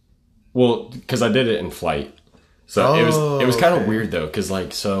 Well, because I did it in flight. So it was kind of weird, though. Because,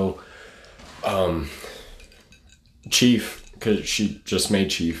 like, so... Chief, because she just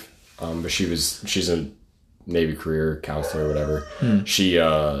made chief, but she's a Navy career counselor or whatever. She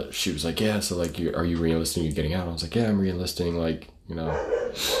was like, yeah, so like, are you re-enlisting? You getting out? I was like, yeah, I'm re-enlisting. Like, you know,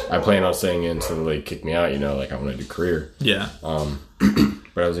 I plan on staying in until they kick me out. You know, like I want to do career. Yeah.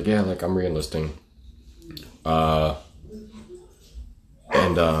 But I was like, yeah, like I'm re-enlisting. And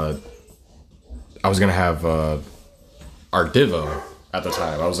I was gonna have our Divo. At the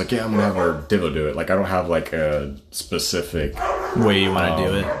time, I was like, yeah, I'm gonna have our Divo do it. Like, I don't have like a specific way you want to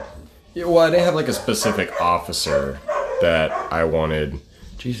do it. Yeah, well, I didn't have like a specific officer that I wanted.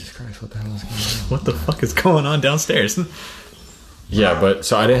 Jesus Christ, what the hell is going on? What the fuck is going on downstairs? Yeah, but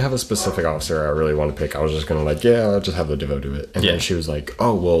so I didn't have a specific officer I really want to pick. I was just gonna like, yeah, I'll just have the Divo do it. And then she was like,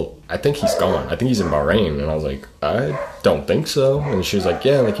 oh, well, I think he's gone. I think he's in Bahrain. And I was like, I don't think so. And she was like,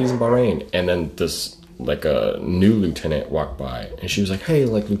 yeah, like he's in Bahrain. And then this like a new lieutenant walked by and she was like, hey,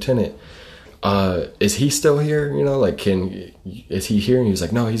 like lieutenant, is he still here? You know, like is he here? And he was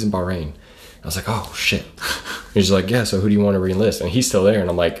like, no, he's in Bahrain. I was like, oh shit. He's like, yeah, so who do you want to re-enlist? And he's still there. And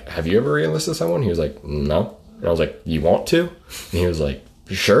I'm like, have you ever re-enlisted someone? He was like, no. And I was like, you want to? And he was like,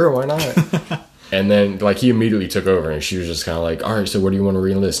 sure, why not? And then, like, he immediately took over, and she was just kind of like, all right, so what do you want to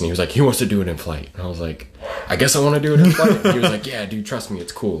re-enlist? And he was like, he wants to do it in flight. And I was like, I guess I want to do it in flight. And he was like, yeah, dude, trust me,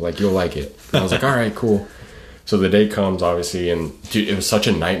 it's cool. Like, you'll like it. And I was like, all right, cool. So the day comes, obviously, and dude, it was such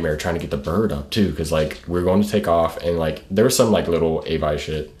a nightmare trying to get the bird up, too, because, like, we were going to take off, and, like, there was some, like, little AVI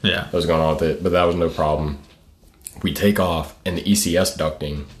shit that was going on with it, but that was no problem. We take off, and the ECS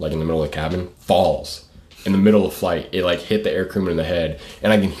ducting, like, in the middle of the cabin, falls. In the middle of flight, it like hit the air crewman in the head,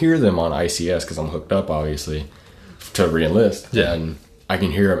 and I can hear them on ICS because I'm hooked up, obviously, to re-enlist. Yeah, and I can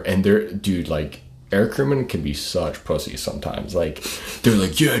hear them, and they're, dude, like, air crewmen can be such pussies sometimes. Like, they're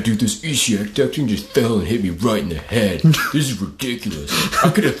like, yeah, dude, this ECS ducting just fell and hit me right in the head. This is ridiculous. I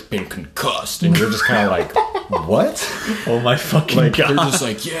could have been concussed, and you're just kind of like, what? Oh my fucking like, god! They're just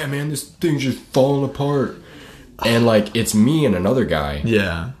like, yeah, man, this thing's just falling apart, and like, it's me and another guy.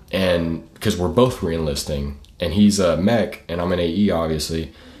 Yeah. And because we're both re-enlisting, and he's a mech and I'm an AE,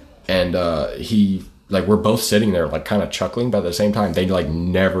 obviously, and he, like, we're both sitting there like kind of chuckling, but at the same time they like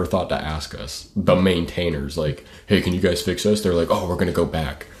never thought to ask us, the maintainers, like, hey, can you guys fix us? They're like, oh, we're gonna go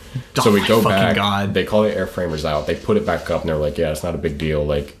back. So we go back. God. They call the airframers out, they put it back up, and they're like, yeah, it's not a big deal,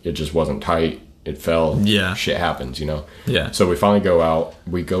 like, it just wasn't tight, it fell. Yeah, shit happens, you know. Yeah. So we finally go out,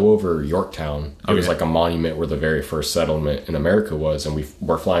 we go over Yorktown. It was like a monument where the very first settlement in America was, and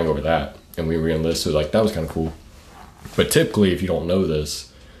we're flying over that, and we re-enlisted. Like, that was kind of cool. But typically, if you don't know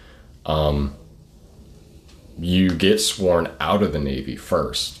this, you get sworn out of the Navy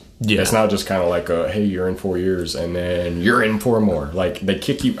first. Yeah. It's not just kind of like a, hey, you're in 4 years and then you're in 4 more. Like, they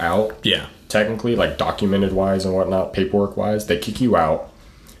kick you out. Yeah. Technically, like, documented wise and whatnot, paperwork wise, they kick you out.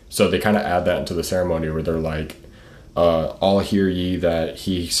 So they kind of add that into the ceremony where they're like, all hear ye that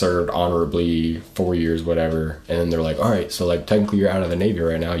he served honorably 4 years, whatever. And then they're like, all right, so like technically you're out of the Navy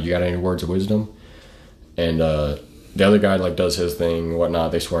right now. You got any words of wisdom? And the other guy like does his thing,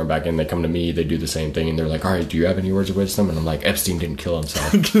 whatnot. They swear him back in. They come to me. They do the same thing. And they're like, all right, do you have any words of wisdom? And I'm like, Epstein didn't kill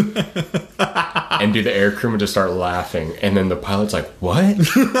himself. And the air crewman just start laughing. And then the pilot's like, what?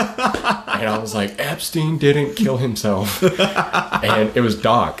 And I was like, Epstein didn't kill himself. And it was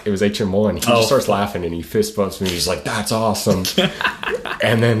Doc. It was HM1. He just starts laughing and he fist bumps me. He's like, that's awesome.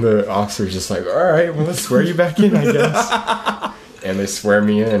 And then the officer's just like, all right, well, let's swear you back in, I guess. And they swear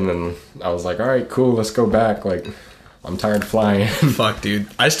me in. And I was like, all right, cool, let's go back. Like, I'm tired of flying. Fuck, dude.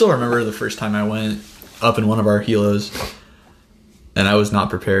 I still remember the first time I went up in one of our helos. And I was not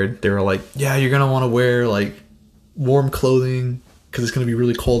prepared. They were like, yeah, you're going to want to wear, like, warm clothing because it's going to be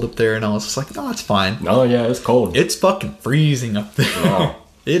really cold up there. And I was just like, no, it's fine. Oh, yeah, it's cold. It's fucking freezing up there. Oh.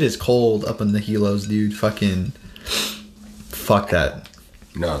 It is cold up in the helos, dude. Fucking fuck that.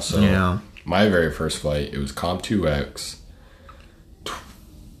 No, so my very first flight, it was Com2X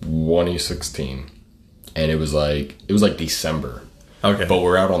 2016. And it was like December. Okay. But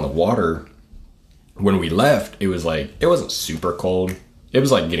we're out on the water. When we left, it was like, it wasn't super cold. It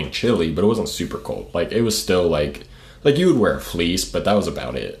was like getting chilly, but it wasn't super cold. Like, it was still like you would wear a fleece, but that was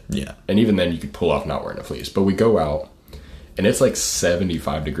about it. Yeah. And even then you could pull off not wearing a fleece. But we go out and it's like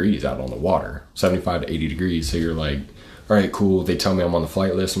 75 degrees out on the water, 75 to 80 degrees. So you're like, all right, cool. They tell me I'm on the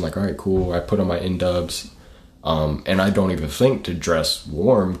flight list. I'm like, all right, cool. I put on my in-dubs. And I don't even think to dress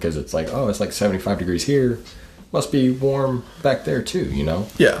warm because it's like, oh, it's like 75 degrees here. Must be warm back there too, you know?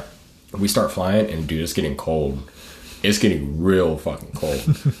 Yeah. We start flying and dude, it's getting cold. It's getting real fucking cold.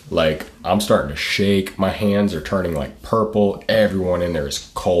 Like, I'm starting to shake. My hands are turning like purple. Everyone in there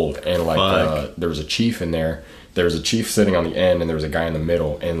is cold. And like, there was a chief in there. There was a chief sitting on the end and there was a guy in the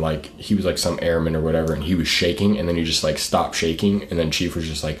middle. And like, he was like some airman or whatever. And he was shaking. And then he just like stopped shaking. And then chief was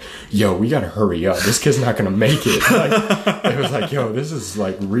just like, yo, we gotta hurry up. This kid's not gonna make it. Like, it was like, yo, this is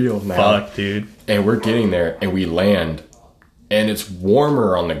like real now. Fuck, dude. And we're getting there and we land. And it's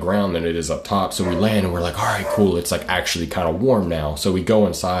warmer on the ground than it is up top. So we land and we're like, all right, cool. It's like actually kind of warm now. So we go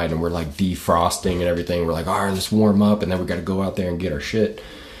inside and we're like defrosting and everything. We're like, all right, let's warm up. And then we got to go out there and get our shit.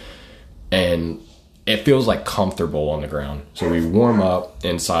 And it feels like comfortable on the ground. So we warm up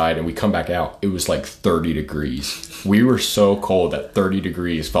inside and we come back out. It was like 30 degrees. We were so cold that 30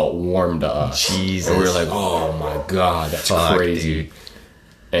 degrees felt warm to us. Jesus. And we were like, oh my God, that's crazy. Dude.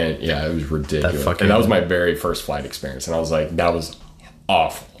 And yeah, it was ridiculous. And that was my very first flight experience. And I was like, that was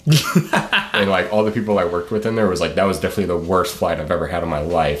awful. And like all the people I worked with in there was like, that was definitely the worst flight I've ever had in my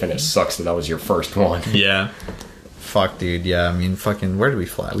life. And it sucks that was your first one. Yeah. Fuck, dude. Yeah, I mean, fucking, where did we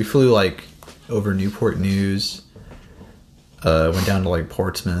fly? We flew like over Newport News. Went down to like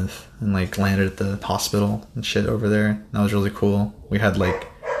Portsmouth and like landed at the hospital and shit over there. That was really cool. We had like,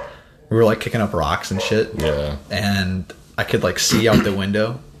 we were like kicking up rocks and shit. Yeah. And I could like see out the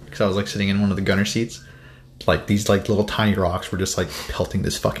window because I was like sitting in one of the gunner seats, like these like little tiny rocks were just like pelting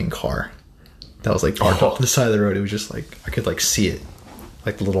this fucking car that was like parked off the side of the road. It was just like I could like see it,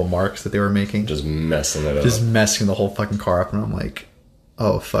 like the little marks that they were making, just messing it up, just messing the whole fucking car up. And I'm like,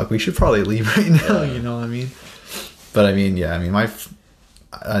 oh fuck, we should probably leave right now. You know what I mean? But I mean, yeah, I mean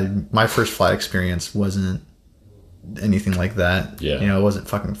my first flight experience wasn't anything like that. Yeah, you know, it wasn't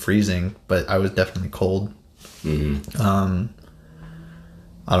fucking freezing, but I was definitely cold.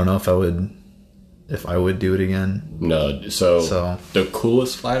 I don't know if I would do it again. No, so the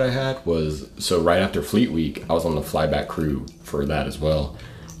coolest flight I had was, so right after Fleet Week, I was on the flyback crew for that as well.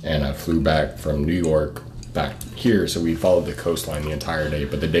 And I flew back from New York back here, so we followed the coastline the entire day.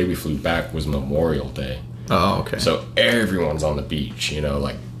 But the day we flew back was Memorial Day. Oh, okay. So everyone's on the beach, you know,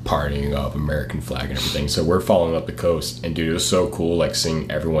 like partying up, American flag and everything. So we're following up the coast, and dude, it was so cool, like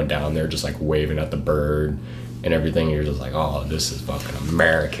seeing everyone down there just like waving at the bird and everything. You're just like, oh, this is fucking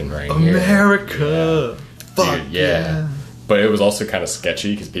American right here. America. Yeah. Fuck dude, yeah. But it was also kind of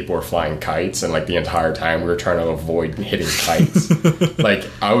sketchy because people were flying kites, and like the entire time we were trying to avoid hitting kites. Like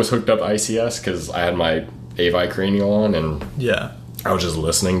I was hooked up ICS because I had my Avi cranial on, and yeah, I was just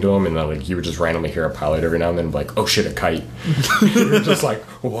listening to them, and then like you would just randomly hear a pilot every now and then, like, oh shit, a kite. You're just like,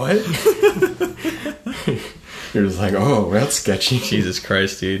 what? You're just like, oh, that's sketchy. Jesus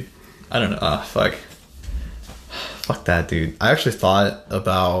Christ, dude. I don't know. Oh, fuck that, dude. I actually thought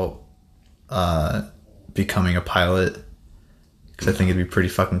about becoming a pilot because I think it'd be pretty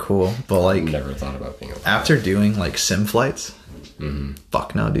fucking cool. But like, never thought about being a pilot. After doing like sim flights.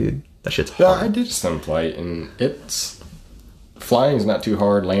 Fuck no, dude. That shit's hard. Yeah, I did sim flight, and flying's not too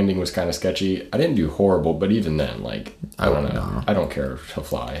hard. Landing was kind of sketchy. I didn't do horrible, but even then, like, I don't know. No. I don't care to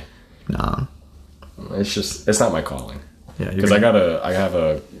fly. No, it's not my calling. Yeah, because I have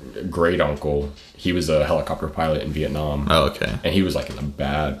a great uncle. He was a helicopter pilot in Vietnam. Oh, okay. And he was like in the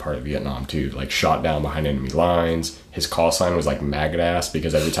bad part of Vietnam too, like shot down behind enemy lines. His call sign was like maggot ass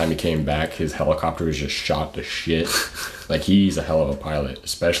because every time he came back, his helicopter was just shot to shit. Like he's a hell of a pilot,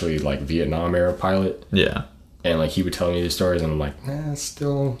 especially like Vietnam era pilot. Yeah. And like he would tell me these stories, and I'm like,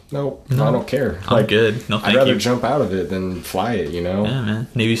 still nope, no, I don't care. I'm like, good. No, thank I'd rather you. jump out of it than fly it, you know? Yeah, man.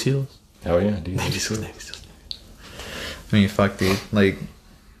 Navy SEALs. Oh yeah, dude. Navy SEALs. I mean, fuck, dude. Like,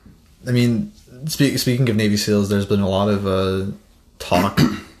 I mean, speaking of Navy SEALs, there's been a lot of talk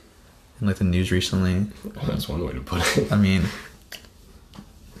in like the news recently. Well, that's one way to put it. I mean,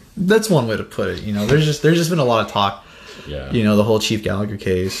 that's one way to put it. You know, there's just been a lot of talk. Yeah. You know, the whole Chief Gallagher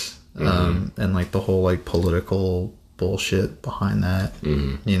case, and like the whole like political bullshit behind that.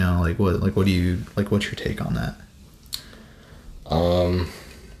 You know, what do you like? What's your take on that?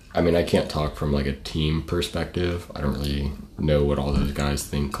 I mean, I can't talk from like a team perspective. I don't really know what all those guys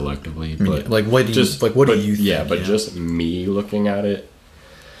think collectively. But I mean, like, what do you think? Yeah, but just me looking at it,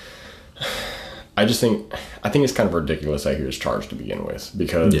 I think it's kind of ridiculous that he was charged to begin with,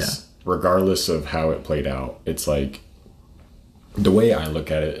 because regardless of how it played out, it's like the way I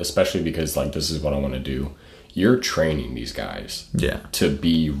look at it, especially because like this is what I want to do. You're training these guys to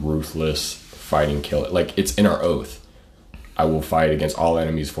be ruthless, fighting, kill it. Like it's in our oath. I will fight against all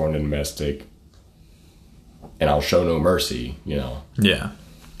enemies, foreign and domestic, and I'll show no mercy, you know? Yeah.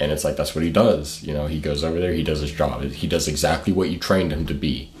 And it's like, that's what he does. You know, he goes over there, he does his job. He does exactly what you trained him to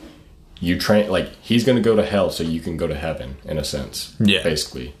be. You train, like, he's going to go to hell so you can go to heaven, in a sense. Yeah.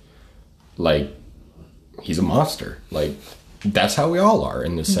 Basically. Like, he's a monster. Like, that's how we all are,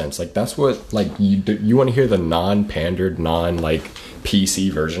 in this sense. Like, that's what, like, you want to hear the non-pandered, like,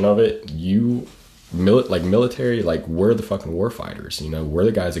 PC version of it? Military, like, we're the fucking war fighters, you know? We're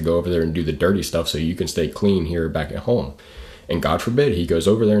the guys that go over there and do the dirty stuff so you can stay clean here back at home. And God forbid he goes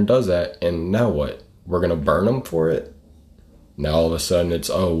over there and does that, and now what? We're gonna burn him for it? Now all of a sudden it's,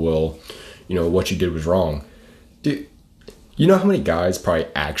 oh, well, you know, what you did was wrong. Dude, you know how many guys probably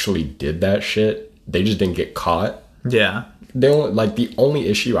actually did that shit? They just didn't get caught? Yeah. The only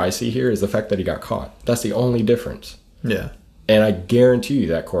issue I see here is the fact that he got caught. That's the only difference. Yeah. And I guarantee you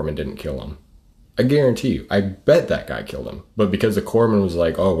that corpsman didn't kill him. I guarantee you. I bet that guy killed him. But because the corpsman was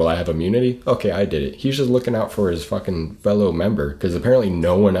like, oh, well, I have immunity? Okay, I did it. He's just looking out for his fucking fellow member, because apparently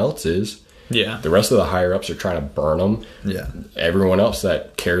no one else is. Yeah. The rest of the higher-ups are trying to burn him. Yeah. Everyone else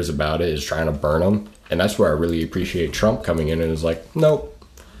that cares about it is trying to burn him. And that's where I really appreciate Trump coming in and is like, nope.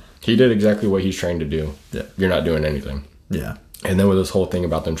 He did exactly what he's trained to do. Yeah. You're not doing anything. Yeah. And then with this whole thing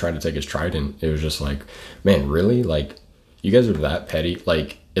about them trying to take his trident, it was just like, man, really? Like, you guys are that petty?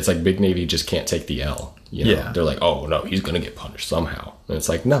 Like, it's like Big Navy just can't take the L. You know? Yeah. They're like, oh, no, he's going to get punished somehow. And it's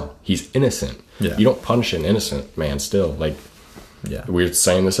like, no, he's innocent. Yeah. You don't punish an innocent man still. Like, yeah, we were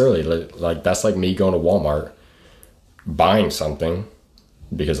saying this earlier. Like, that's like me going to Walmart, buying something,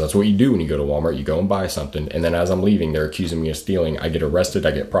 because that's what you do when you go to Walmart. You go and buy something, and then as I'm leaving, they're accusing me of stealing. I get arrested,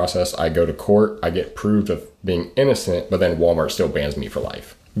 I get processed, I go to court, I get proved of being innocent, but then Walmart still bans me for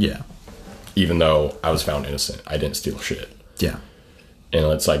life. Yeah. Even though I was found innocent. I didn't steal shit. Yeah. And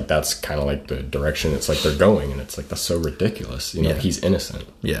it's like, that's kind of like the direction it's like they're going, and it's like, that's so ridiculous. You know, he's innocent.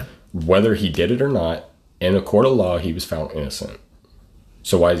 Yeah. Whether he did it or not, in a court of law, he was found innocent.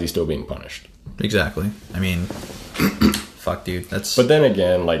 So why is he still being punished? Exactly. I mean, fuck, dude. That's. But then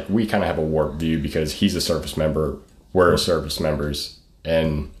again, like, we kind of have a warped view because he's a service member, we're service members,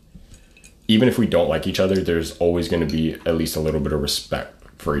 and even if we don't like each other, there's always going to be at least a little bit of respect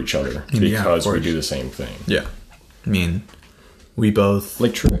for each other because we do the same thing. Yeah. I mean, we both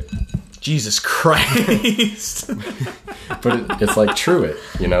like Truett. Jesus Christ. But it's like Truett,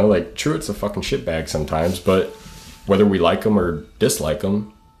 you know, like Truett's a fucking shitbag sometimes, but whether we like him or dislike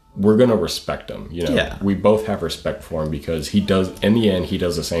him, we're going to respect him. You know, we both have respect for him because he does, in the end, he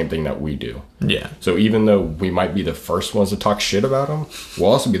does the same thing that we do. Yeah. So even though we might be the first ones to talk shit about him,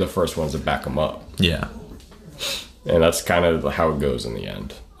 we'll also be the first ones to back him up. Yeah. And that's kind of how it goes in the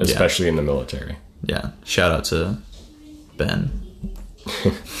end, especially in the military. Yeah. Shout out to Ben.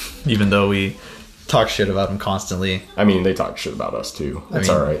 Even though we talk shit about him constantly. I mean, they talk shit about us too. That's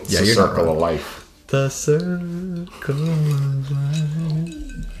all right. It's the circle of life. The circle of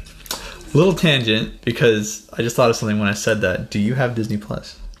life. Little tangent, because I just thought of something when I said that. Do you have Disney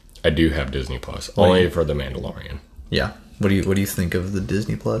Plus? I do have Disney Plus, only for The Mandalorian. Yeah. What do you think of the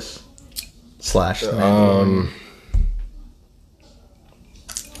Disney Plus / The Mandalorian?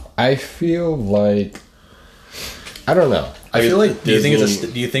 I feel like, I don't know. I feel like do you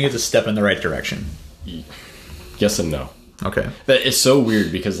think it's a step in the right direction? Yes and no. Okay. That it's so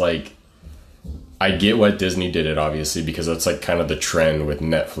weird because like I get what Disney did it obviously because that's like kind of the trend with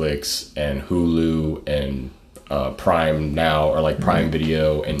Netflix and Hulu and Prime now or like Prime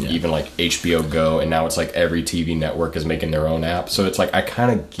Video and even like HBO Go, and now it's like every TV network is making their own app. So it's like I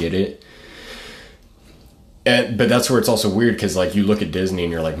kind of get it. But that's where it's also weird because like you look at Disney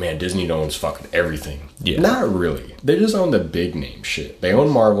and you're like, man, Disney owns fucking everything. Yeah. Not really. They just own the big name shit. They own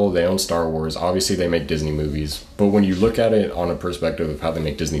Marvel, they own Star Wars. Obviously they make Disney movies. But when you look at it on a perspective of how they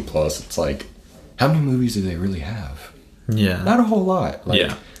make Disney Plus, it's like, how many movies do they really have? Yeah. Not a whole lot.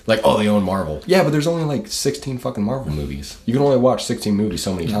 Like, like, oh, they own Marvel. Yeah, but there's only like 16 fucking Marvel movies. You can only watch 16 movies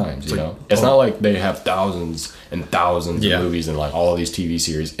so many times, you know? It's not like they have thousands and thousands of movies and like all of these TV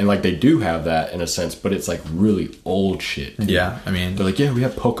series. And like they do have that in a sense, but it's like really old shit. Dude. Yeah, I mean... They're like, yeah, we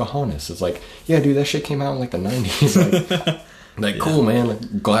have Pocahontas. It's like, yeah, dude, that shit came out in like the 90s. Like cool, man.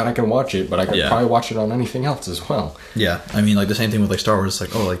 Like, glad I can watch it, but I could probably watch it on anything else as well. Yeah, I mean, like the same thing with like Star Wars. It's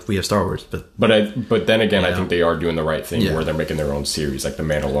like, oh, like we have Star Wars, but then again, I think they are doing the right thing where they're making their own series, like The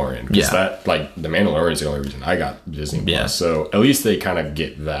Mandalorian. Because that, like, The Mandalorian is the only reason I got Disney Plus. So at least they kind of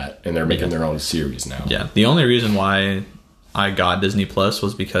get that, and they're making their own series now. Yeah, the only reason why I got Disney Plus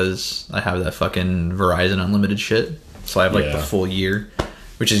was because I have that fucking Verizon Unlimited shit. So I have like the full year,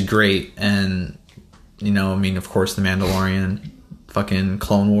 which is great, and. You know, I mean, of course, The Mandalorian, fucking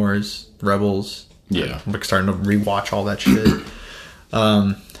Clone Wars, Rebels. Yeah. I'm starting to rewatch all that shit.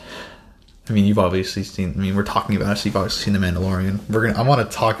 I mean, you've obviously seen, I mean, we're talking about it, so you've obviously seen The Mandalorian. I want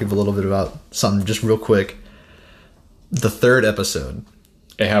to talk a little bit about something just real quick. The third episode.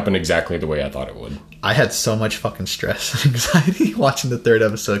 It happened exactly the way I thought it would. I had so much fucking stress and anxiety watching the third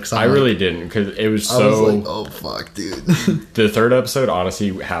episode. Cause I really didn't, because it was so... I was like, oh, fuck, dude. The third episode, honestly,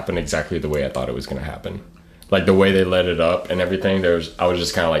 happened exactly the way I thought it was going to happen. Like, the way they let it up and everything, I was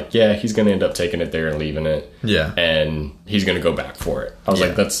just kind of like, yeah, he's going to end up taking it there and leaving it. Yeah. And he's going to go back for it. I was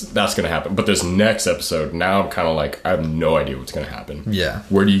like, that's going to happen. But this next episode, now I'm kind of like, I have no idea what's going to happen. Yeah.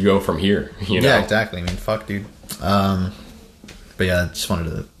 Where do you go from here? You know? Yeah, exactly. I mean, fuck, dude. But yeah, I just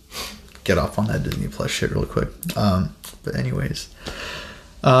wanted to get off on that Disney Plus shit real quick. But anyways,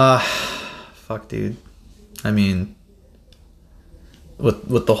 fuck, dude. I mean,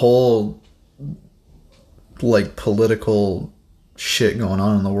 with the whole like political shit going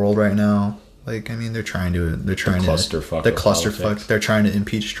on in the world right now, like, I mean, they're trying to the clusterfuck. They're trying to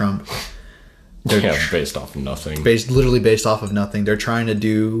impeach Trump. They're based off of nothing. Literally based off of nothing. They're trying to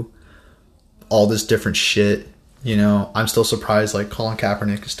do all this different shit. You know, I'm still surprised, like, Colin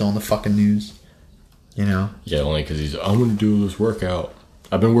Kaepernick is still in the fucking news. You know? Yeah, only because I'm going to do this workout.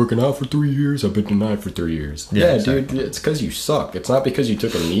 I've been working out for 3 years. I've been denied for 3 years. Yeah, exactly. Dude, it's because you suck. It's not because you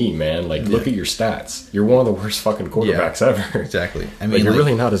took a knee, man. Like, look at your stats. You're one of the worst fucking quarterbacks ever. Exactly. I mean, you're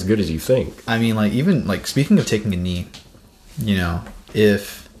really not as good as you think. I mean, like, even, like, speaking of taking a knee, you know,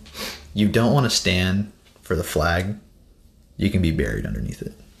 if you don't want to stand for the flag, you can be buried underneath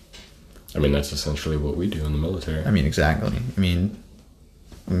it. I mean, that's essentially what we do in the military. I mean, exactly. I mean,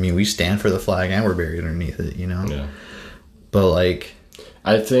 I mean, we stand for the flag and we're buried underneath it, you know? Yeah. But, like...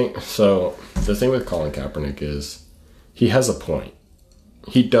 I think, so, the thing with Colin Kaepernick is, he has a point.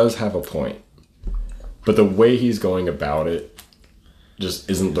 He does have a point. But the way he's going about it just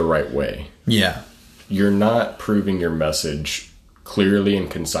isn't the right way. Yeah. You're not proving your message clearly and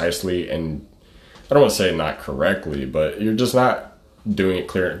concisely, and I don't want to say not correctly, but you're just not doing it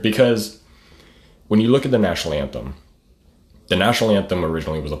clear. Because when you look at the national anthem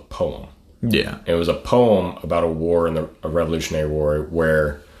originally was a poem. Yeah. It was a poem about a war a Revolutionary War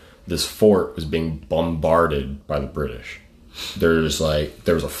where this fort was being bombarded by the British. There was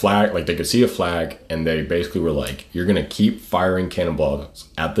a flag, like they could see a flag, and they basically were like, you're going to keep firing cannonballs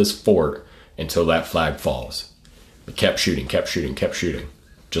at this fort until that flag falls. They kept shooting.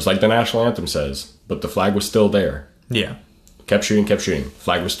 Just like the national anthem says, but the flag was still there. Yeah. Kept shooting.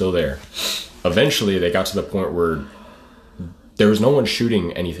 Flag was still there. Eventually, they got to the point where there was no one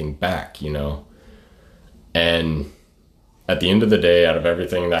shooting anything back, you know? And at the end of the day, out of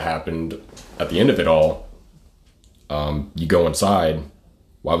everything that happened, at the end of it all, you go inside,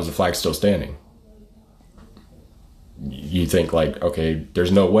 why was the flag still standing? You think like, okay,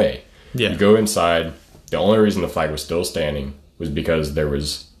 there's no way. Yeah. You go inside, the only reason the flag was still standing was because there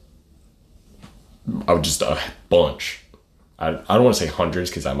was just a bunch. I don't want to say hundreds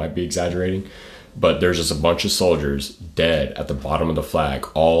because I might be exaggerating, but there's just a bunch of soldiers dead at the bottom of the flag,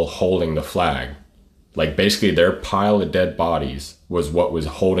 all holding the flag. Like basically their pile of dead bodies was what was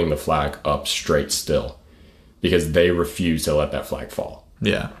holding the flag up straight still because they refused to let that flag fall.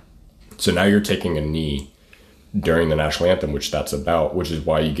 Yeah. So now you're taking a knee during the national anthem, which that's about, which is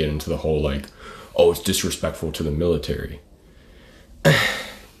why you get into the whole like, oh, it's disrespectful to the military.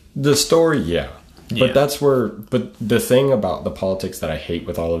 The story, yeah. But that's where, but the thing about the politics that I hate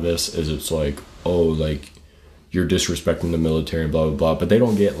with all of this is it's like, oh, like, you're disrespecting the military and blah, blah, blah. But they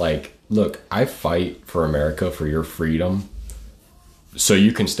don't get like, look, I fight for America, for your freedom, so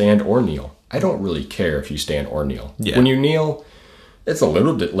you can stand or kneel. I don't really care if you stand or kneel. Yeah. When you kneel, it's a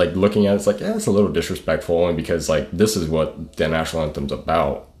little bit, like, looking at it, it's like, yeah, it's a little disrespectful only because, like, this is what the national anthem's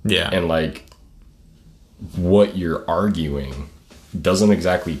about. Yeah. And, like, what you're arguing doesn't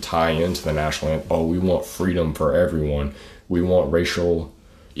exactly tie into the national anthem. Oh, we want freedom for everyone. We want racial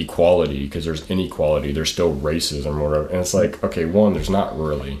equality because there's inequality. There's still racism or whatever. And it's like, okay, one, there's not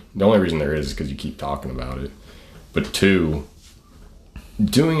really. The only reason there is because you keep talking about it. But two,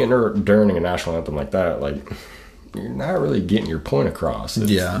 doing it during a national anthem like that, like, you're not really getting your point across.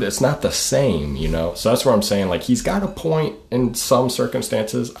 It's not the same, you know? So that's what I'm saying. Like, he's got a point in some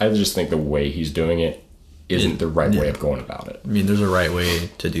circumstances. I just think the way he's doing it isn't the right way of going about it. I mean, there's a right way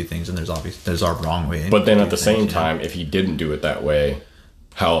to do things, and there's a wrong way. But then at the same time, if he didn't do it that way,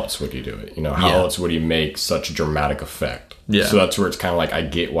 how else would he do it? You know, how else would he make such a dramatic effect? Yeah. So that's where it's kind of like, I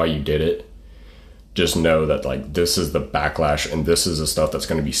get why you did it. Just know that, like, this is the backlash, and this is the stuff that's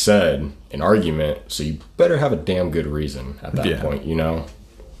going to be said in argument. So you better have a damn good reason at that point, you know?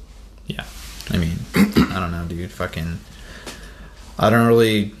 Yeah. I mean, I don't know, dude. Fucking, I don't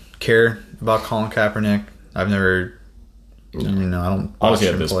really care about Colin Kaepernick. I've never, you know, I don't. Honestly,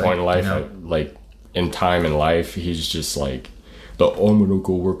 at this point in life, like, in time in life, he's just like, I'm gonna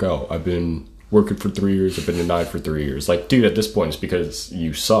go work out. I've been working for 3 years. I've been denied for 3 years. Like, dude, at this point, it's because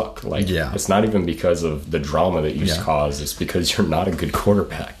you suck. Like, it's not even because of the drama that you caused. It's because you're not a good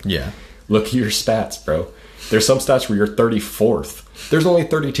quarterback. Yeah. Look at your stats, bro. There's some stats where you're 34th. There's only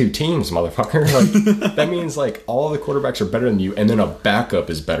 32 teams, motherfucker. Like, that means, like, all the quarterbacks are better than you, and then a backup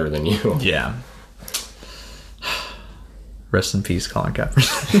is better than you. Yeah. Rest in peace, Colin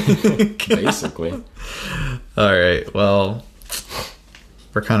Kaepernick. Basically. All right. Well,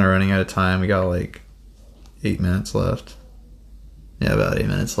 we're kind of running out of time. We got like 8 minutes left. Yeah, about 8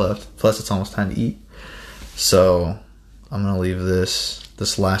 minutes left. Plus, it's almost time to eat. So, I'm gonna leave this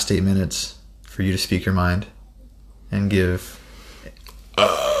last 8 minutes for you to speak your mind and give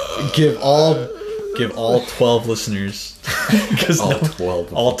all 12 listeners. All 12 of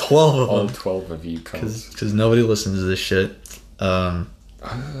them. All 12 of you. Because nobody listens to this shit. I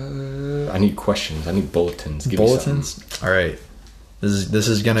need questions. I need bulletins. Give bulletins? Me all right. This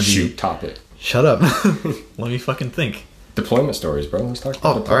is going to be... Shoot topic. Shut up. Let me fucking think. Deployment stories, bro. Let's talk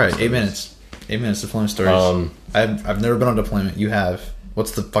about all right. 8 minutes. 8 minutes deployment stories. I've never been on deployment. You have.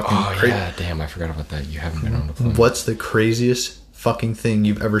 What's the fucking... yeah, damn. I forgot about that. You haven't been on deployment. What's the craziest fucking thing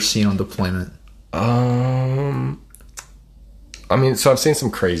you've ever seen on deployment? I mean, so I've seen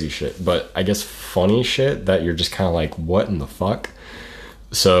some crazy shit, but I guess funny shit that you're just kind of like, what in the fuck?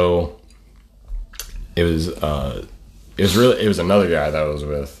 So it was another guy that I was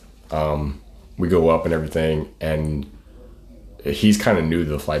with. We go up and everything, and he's kind of new to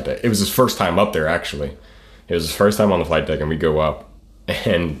the flight deck. It was his first time up there, actually. It was his first time on the flight deck, and we go up,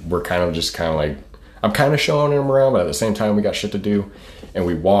 and we're kind of like, I'm kind of showing him around, but at the same time, we got shit to do, and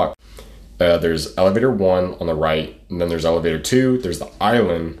we walk. There's elevator 1 on the right, and then there's elevator 2. There's the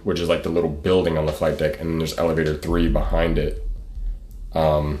island, which is like the little building on the flight deck, and then there's elevator 3 behind it.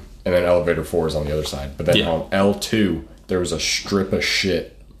 And then elevator 4 is on the other side. But then on L2, there was a strip of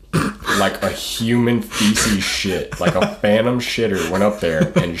shit. Like a human feces shit. Like a phantom shitter went up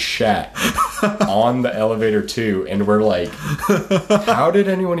there and shat on the elevator 2. And we're like, how did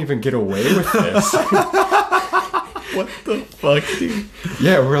anyone even get away with this? What the fuck, dude?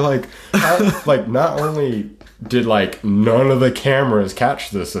 Yeah, we're like, like not only did like none of the cameras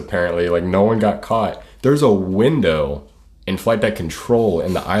catch this, apparently, like no one got caught. There's a window in flight deck control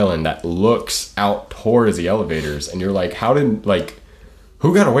in the island that looks out towards the elevators, and you're like, how did, like,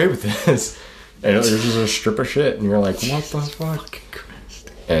 who got away with this? And there's just a strip of shit, and you're like, what the fuck?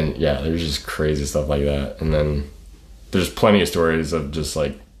 And yeah, there's just crazy stuff like that. And then there's plenty of stories of just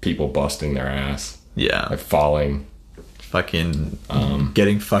like people busting their ass. Yeah. Like falling. Fucking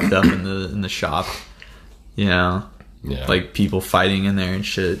getting fucked up in the shop. You know? Yeah. Like people fighting in there and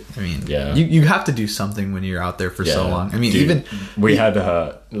shit. I mean, yeah. You have to do something when you're out there for so long. I mean, dude, even we had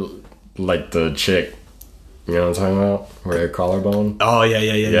like the chick, you know what I'm talking about? Where her collarbone. Oh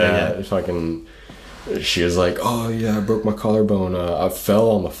yeah. Fucking, she was like, oh yeah, I broke my collarbone. I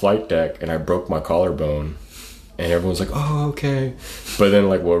fell on the flight deck and I broke my collarbone. And everyone's like, oh, okay. But then,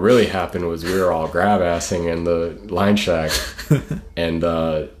 like, what really happened was we were all grab-assing in the line shack. And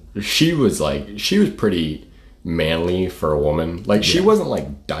she was pretty manly for a woman. Like, she wasn't,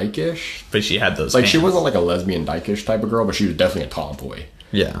 like, dykish. But she had those like, hands. she wasn't, like, a lesbian dykish type of girl, but she was definitely a tomboy.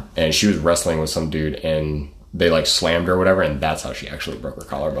 Yeah. And she was wrestling with some dude, and they, like, slammed her or whatever, and that's how she actually broke her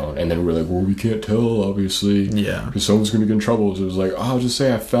collarbone. And then we were like, well, we can't tell, obviously. Yeah. Because someone's going to get in trouble. So it was like, oh, I'll just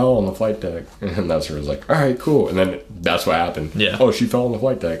say I fell on the flight deck. And that's where it was like, all right, cool. And then that's what happened. Yeah. Oh, she fell on the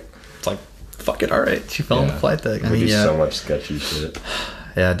flight deck. It's like, fuck it, all right. She fell on the flight deck. I mean, so much sketchy shit.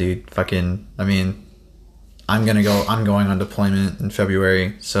 Yeah, dude. Fucking, I mean, I'm going on deployment in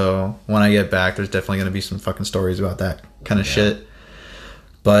February. So when I get back, there's definitely going to be some fucking stories about that kind of shit.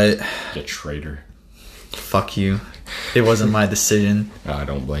 But... You traitor. Fuck you. It wasn't my decision. I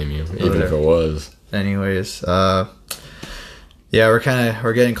don't blame you, even if it was. Anyways, yeah, we're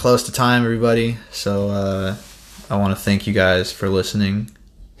getting close to time, everybody. So I want to thank you guys for listening.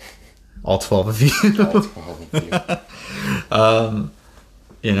 All 12 of you. All 12 of you.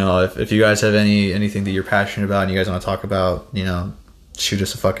 You know, if you guys have anything that you're passionate about and you guys want to talk about, you know, shoot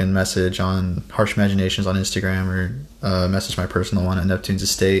us a fucking message on Harsh Imaginations on Instagram, or message my personal one at Neptune's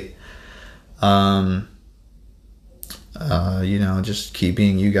Estate. You know, just keep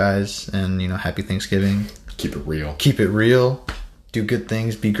being you guys, and, you know, happy Thanksgiving. Keep it real. Keep it real. Do good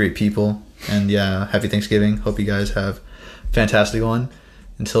things. Be great people. And yeah, happy Thanksgiving. Hope you guys have a fantastic one.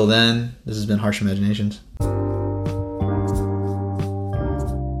 Until then, this has been Harsh Imaginations.